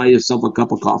 so you can buy yourself a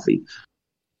cup of coffee.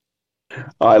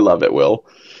 I love it, Will.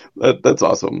 That's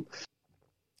awesome.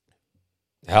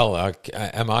 Hell,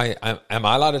 am I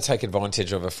allowed to take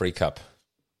advantage of a free cup?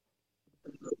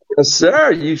 Yes,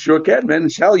 sir. You sure can, man.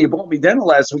 Hell, you bought me dinner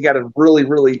last week at a really,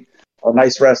 really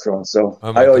nice restaurant. So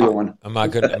I owe you one. Am I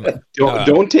good?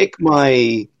 Don't take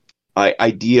my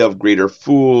idea of greater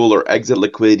fool or exit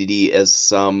liquidity as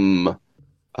some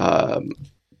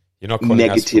You're not calling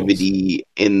us negativity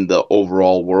in the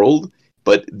overall world,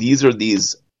 but these are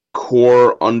these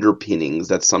core underpinnings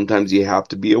that sometimes you have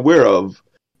to be aware of,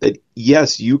 that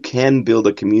yes, you can build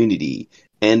a community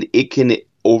and it can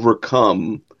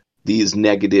overcome these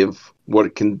negative,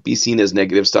 what can be seen as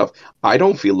negative stuff. I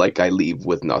don't feel like I leave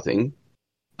with nothing.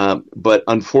 But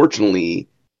unfortunately,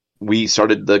 we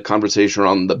started the conversation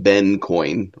on the Ben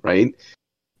coin, right?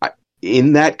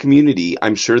 In that community,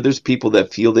 I'm sure there's people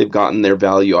that feel they've gotten their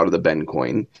value out of the Ben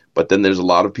coin, but then there's a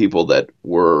lot of people that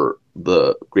were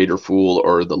the greater fool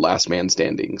or the last man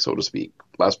standing, so to speak,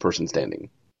 last person standing.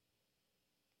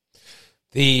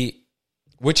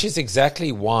 Which is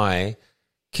exactly why,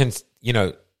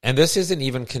 and this isn't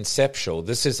even conceptual.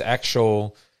 This is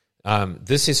actual.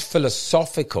 This is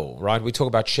philosophical, right? We talk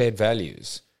about shared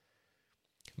values.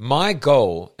 My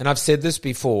goal, and I've said this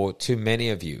before to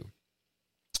many of you,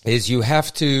 is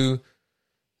the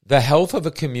health of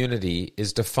a community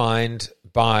is defined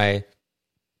by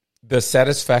the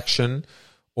satisfaction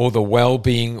or the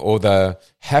well-being or the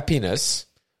happiness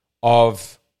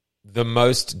of the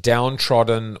most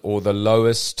downtrodden or the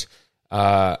lowest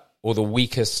or the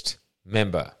weakest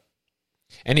member.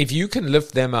 And if you can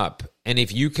lift them up and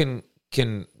if you can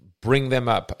bring them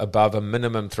up above a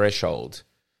minimum threshold,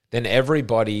 then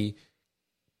everybody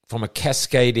from a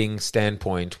cascading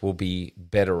standpoint will be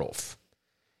better off.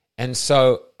 And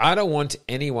so I don't want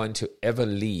anyone to ever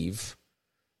leave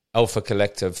Alpha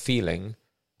Collective feeling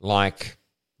like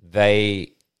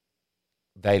they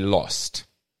lost,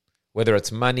 whether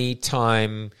it's money,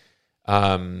 time,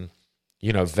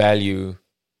 value.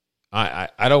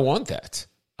 I don't want that.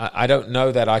 I don't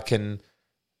know that I can,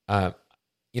 I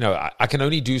can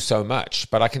only do so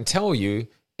much, but I can tell you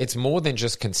it's more than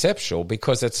just conceptual,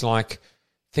 because it's like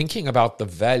thinking about the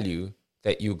value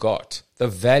that you got, the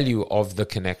value of the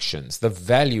connections, the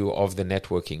value of the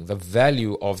networking, the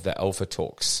value of the Alpha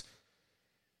Talks.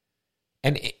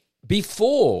 And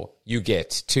before you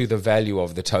get to the value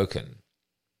of the token,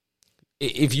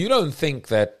 if you don't think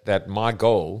that my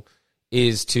goal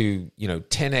is to,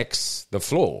 10x the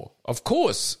floor, of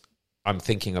course I'm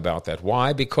thinking about that.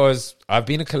 Why? Because I've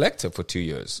been a collector for 2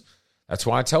 years. That's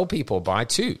why I tell people buy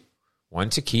two, one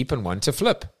to keep and one to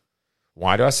flip.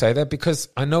 Why do I say that? Because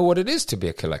I know what it is to be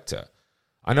a collector.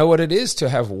 I know what it is to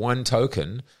have one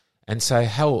token and say,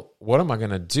 hell, what am I going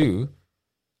to do?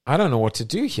 I don't know what to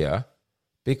do here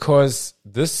because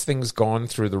this thing's gone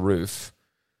through the roof.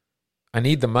 I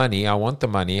need the money. I want the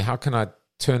money. How can I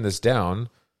turn this down?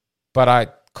 But I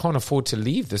can't afford to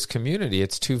leave this community.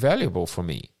 It's too valuable for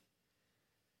me.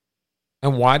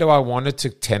 And why do I want it to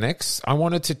 10x? I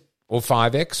want it to, or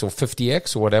 5x or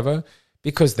 50x or whatever,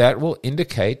 because that will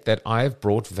indicate that I have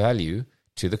brought value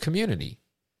to the community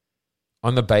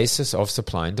on the basis of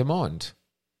supply and demand.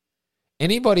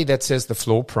 Anybody that says the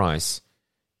floor price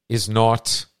is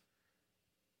not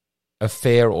a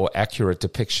fair or accurate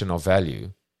depiction of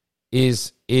value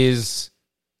is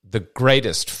the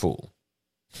greatest fool.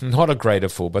 Not a greater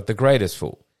fool, but the greatest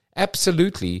fool.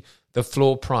 Absolutely, the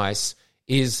floor price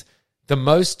is the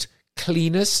most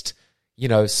cleanest,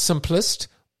 simplest,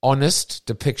 honest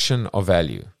depiction of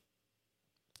value.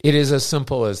 It is as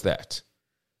simple as that.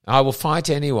 I will fight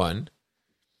anyone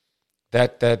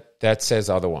that says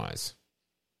otherwise.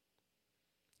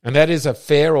 And that is a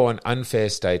fair or an unfair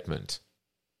statement,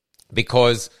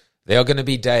 because there are going to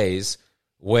be days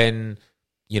when,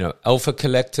 Alpha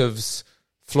Collective's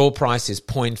floor price is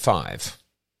 0.5,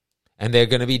 and there are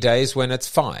going to be days when it's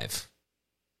 5.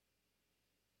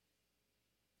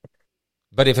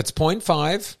 But if it's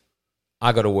 0.5,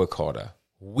 I got to work harder.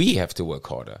 We have to work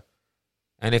harder.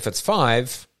 And if it's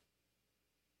 5,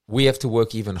 we have to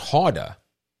work even harder.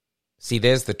 See,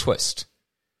 there's the twist,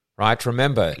 right?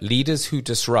 Remember, leaders who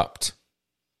disrupt,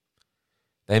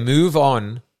 they move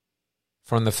on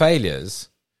from the failures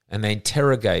and they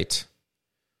interrogate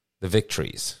the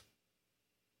victories.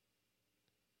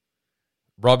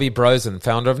 Robbie Brosen,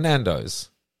 founder of Nando's,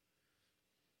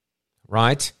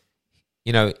 right?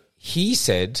 He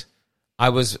said, I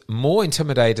was more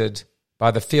intimidated by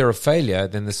the fear of failure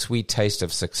than the sweet taste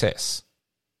of success.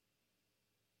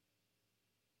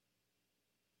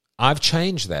 I've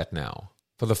changed that now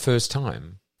for the first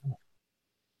time.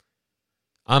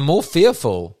 I'm more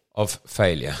fearful of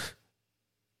failure.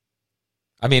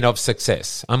 Of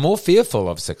success. I'm more fearful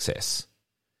of success.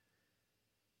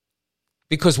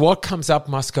 Because what comes up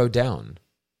must go down.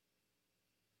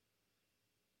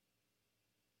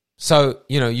 So,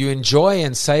 you enjoy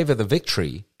and savor the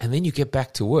victory, and then you get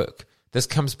back to work. This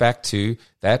comes back to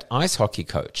that ice hockey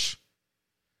coach.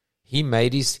 He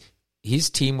made his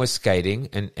team was skating,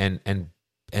 and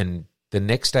the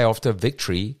next day after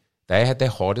victory, they had their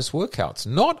hardest workouts,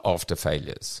 not after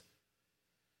failures.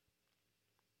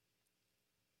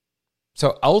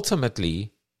 So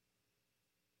ultimately,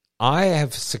 I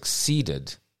have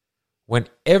succeeded when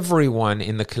everyone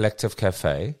in the Collective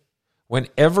Cafe, when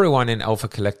everyone in Alpha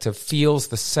Collective feels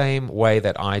the same way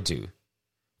that I do,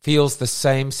 feels the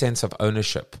same sense of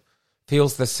ownership,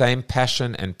 feels the same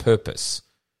passion and purpose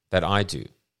that I do.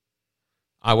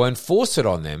 I won't force it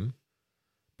on them,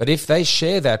 but if they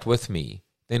share that with me,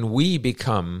 then we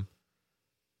become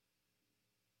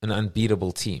an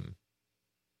unbeatable team.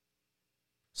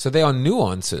 So there are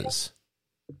nuances.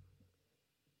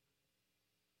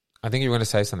 I think you're going to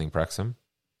say something, Praxim.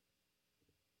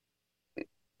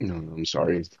 No, I'm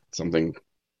sorry. It's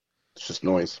just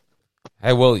noise.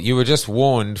 Hey, well, you were just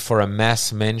warned for a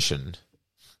mass mention.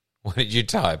 What did you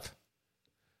type?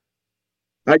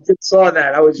 I just saw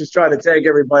that. I was just trying to tag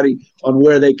everybody on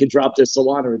where they could drop their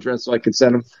Solana address so I could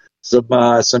send them some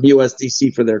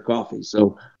USDC for their coffee.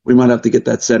 So we might have to get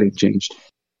that setting changed.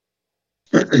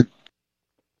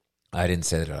 I didn't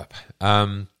set it up.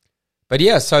 But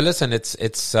yeah, so listen,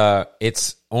 it's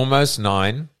almost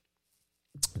 9.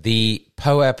 The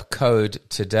POAP code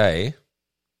today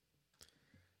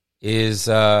is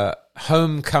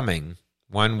homecoming.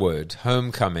 One word,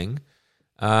 homecoming.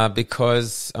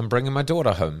 Because I'm bringing my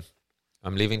daughter home.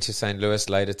 I'm leaving to St. Louis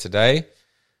later today,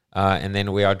 and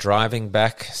then we are driving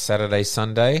back Saturday,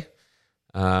 Sunday,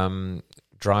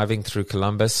 driving through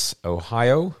Columbus,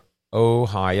 Ohio,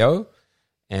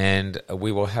 and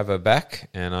we will have her back,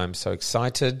 and I'm so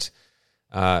excited.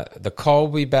 The car will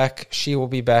be back, she will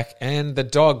be back, and the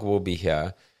dog will be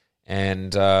here.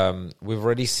 And we've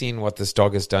already seen what this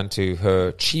dog has done to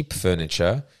her cheap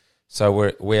furniture.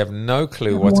 So we have no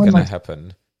clue what's going to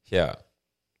happen here,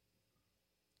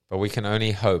 but we can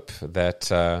only hope that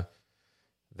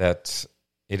that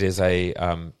it is a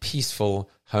peaceful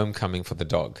homecoming for the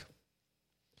dog.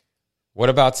 What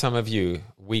about some of you?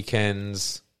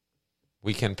 Weekends,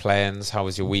 weekend plans? How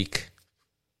was your week?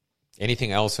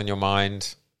 Anything else on your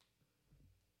mind?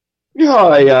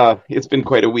 Yeah, it's been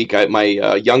quite a week. My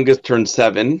youngest turned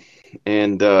 7,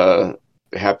 and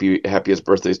happiest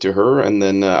birthdays to her. And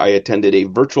then I attended a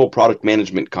virtual product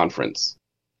management conference,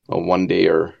 a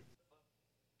one-dayer. It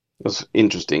was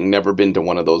interesting. Never been to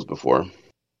one of those before.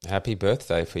 Happy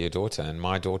birthday for your daughter. And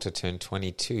my daughter turned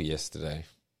 22 yesterday.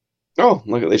 Oh,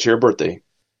 look, they share a birthday.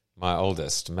 My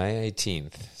oldest, May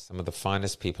 18th. Some of the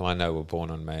finest people I know were born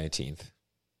on May 18th.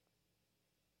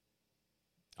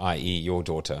 I.e. your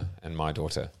daughter and my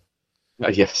daughter.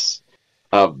 Yes.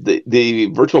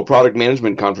 The virtual product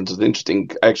management conference was interesting.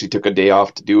 I actually took a day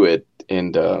off to do it,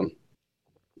 and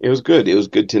it was good. It was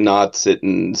good to not sit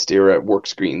and stare at work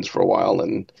screens for a while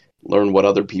and learn what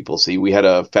other people see. We had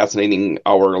a fascinating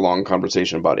hour-long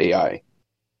conversation about AI.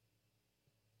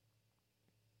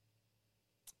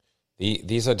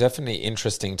 These are definitely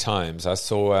interesting times. I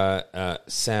saw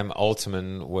Sam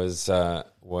Altman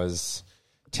was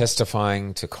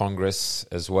testifying to Congress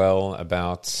as well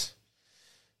about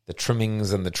the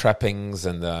trimmings and the trappings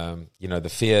and the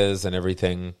fears and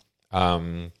everything.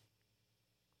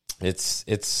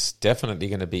 It's definitely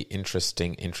going to be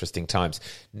interesting times.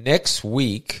 Next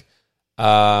week,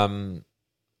 I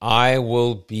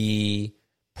will be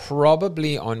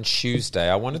probably on Tuesday.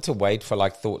 I wanted to wait for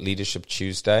Thought Leadership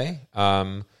Tuesday,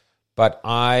 but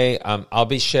I'll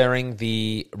be sharing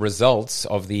the results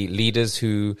of the leaders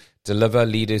who deliver,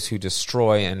 leaders who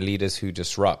destroy, and leaders who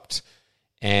disrupt.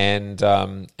 And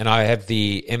I have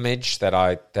the image that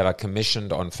I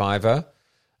commissioned on Fiverr.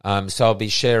 So I'll be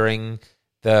sharing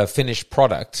the finished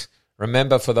product.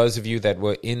 Remember, for those of you that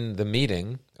were in the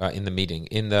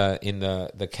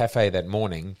cafe that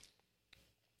morning,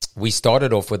 we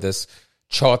started off with this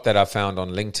chart that I found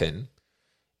on LinkedIn,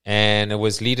 and it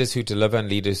was leaders who deliver and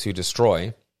leaders who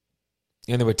destroy.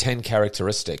 and there were 10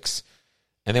 characteristics.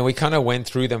 And then we kind of went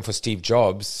through them for Steve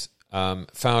Jobs,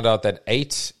 found out that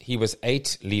he was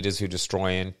 8 leaders who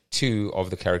destroy and 2 of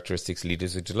the characteristics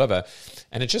leaders who deliver.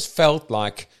 And it just felt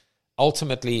like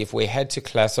ultimately, if we had to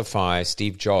classify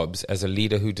Steve Jobs as a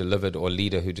leader who delivered or a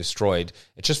leader who destroyed,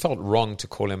 it just felt wrong to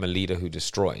call him a leader who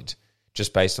destroyed,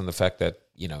 just based on the fact that,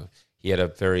 he had a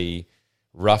very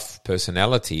rough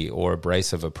personality or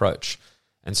abrasive approach.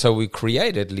 And so we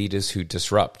created leaders who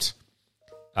disrupt.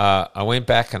 I went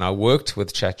back and I worked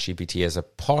with ChatGPT as a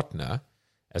partner,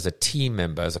 as a team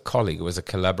member, as a colleague. It was a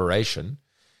collaboration.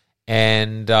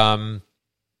 And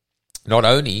not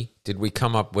only did we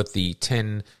come up with the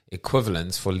 10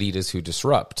 equivalents for leaders who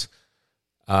disrupt,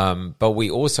 but we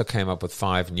also came up with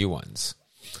 5 new ones.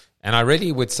 And I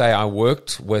really would say I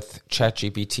worked with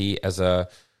ChatGPT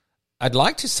I'd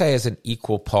like to say as an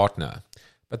equal partner.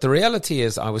 But the reality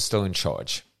is I was still in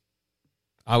charge.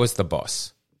 I was the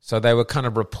boss. So they were kind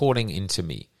of reporting into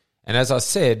me. And as I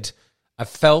said, I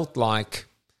felt like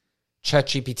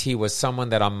ChatGPT was someone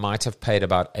that I might have paid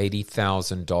about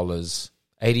 $80,000,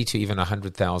 $80,000 to even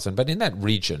 $100,000, but in that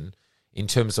region in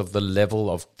terms of the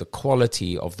level of the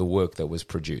quality of the work that was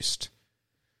produced.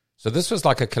 So this was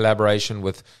like a collaboration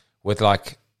with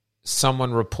like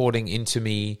someone reporting into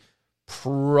me,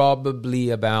 probably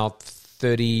about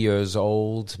 30 years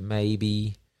old,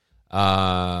 maybe,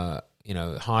 high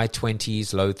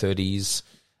 20s, low 30s,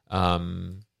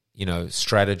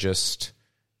 strategist.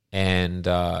 And,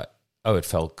 it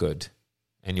felt good.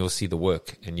 And you'll see the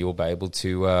work and you'll be able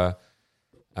to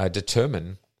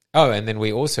determine. Oh, and then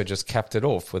we also just capped it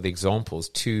off with examples,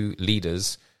 2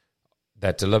 leaders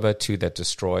that deliver, 2 that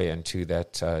destroy, and 2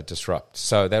 that disrupt.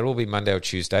 So that will be Monday or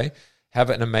Tuesday. Have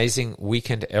an amazing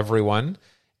weekend, everyone.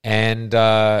 And,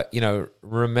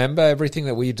 remember everything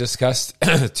that we discussed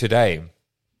today.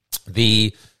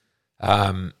 The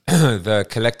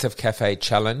Collective Cafe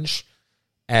Challenge,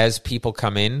 as people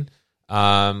come in,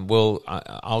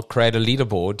 I'll create a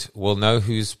leaderboard. We'll know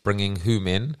who's bringing whom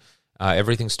in.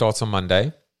 Everything starts on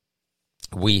Monday.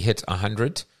 We hit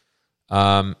 100.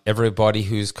 Everybody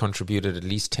who's contributed at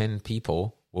least 10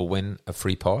 people will win a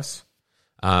free pass.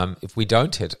 If we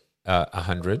don't hit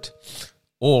 100,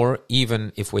 or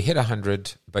even if we hit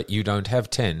 100 but you don't have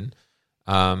 10,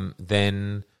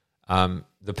 then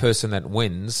the person that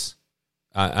wins,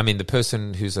 the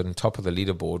person who's on top of the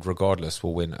leaderboard, regardless,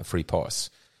 will win a free pass.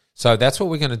 So that's what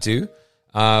we're going to do.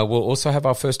 We'll also have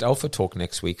our first Alpha Talk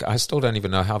next week. I still don't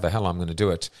even know how the hell I'm going to do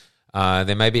it.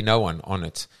 There may be no one on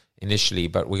it initially,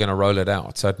 but we're going to roll it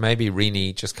out. So it may be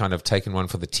Rini just kind of taking one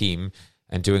for the team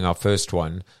and doing our first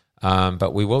one.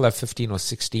 But we will have 15 or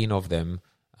 16 of them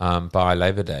by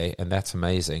Labor Day, and that's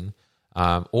amazing.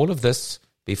 All of this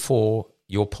before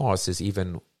your pass is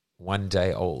even 1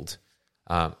 day old.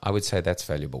 I would say that's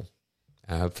valuable.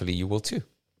 Hopefully you will too.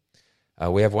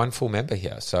 We have one full member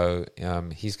here, so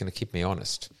he's going to keep me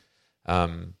honest.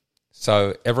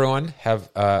 So everyone have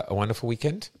a wonderful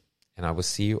weekend, and I will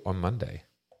see you on Monday.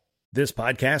 This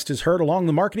podcast is heard along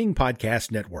the Marketing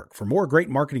Podcast Network. For more great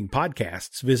marketing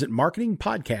podcasts, visit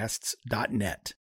marketingpodcasts.net.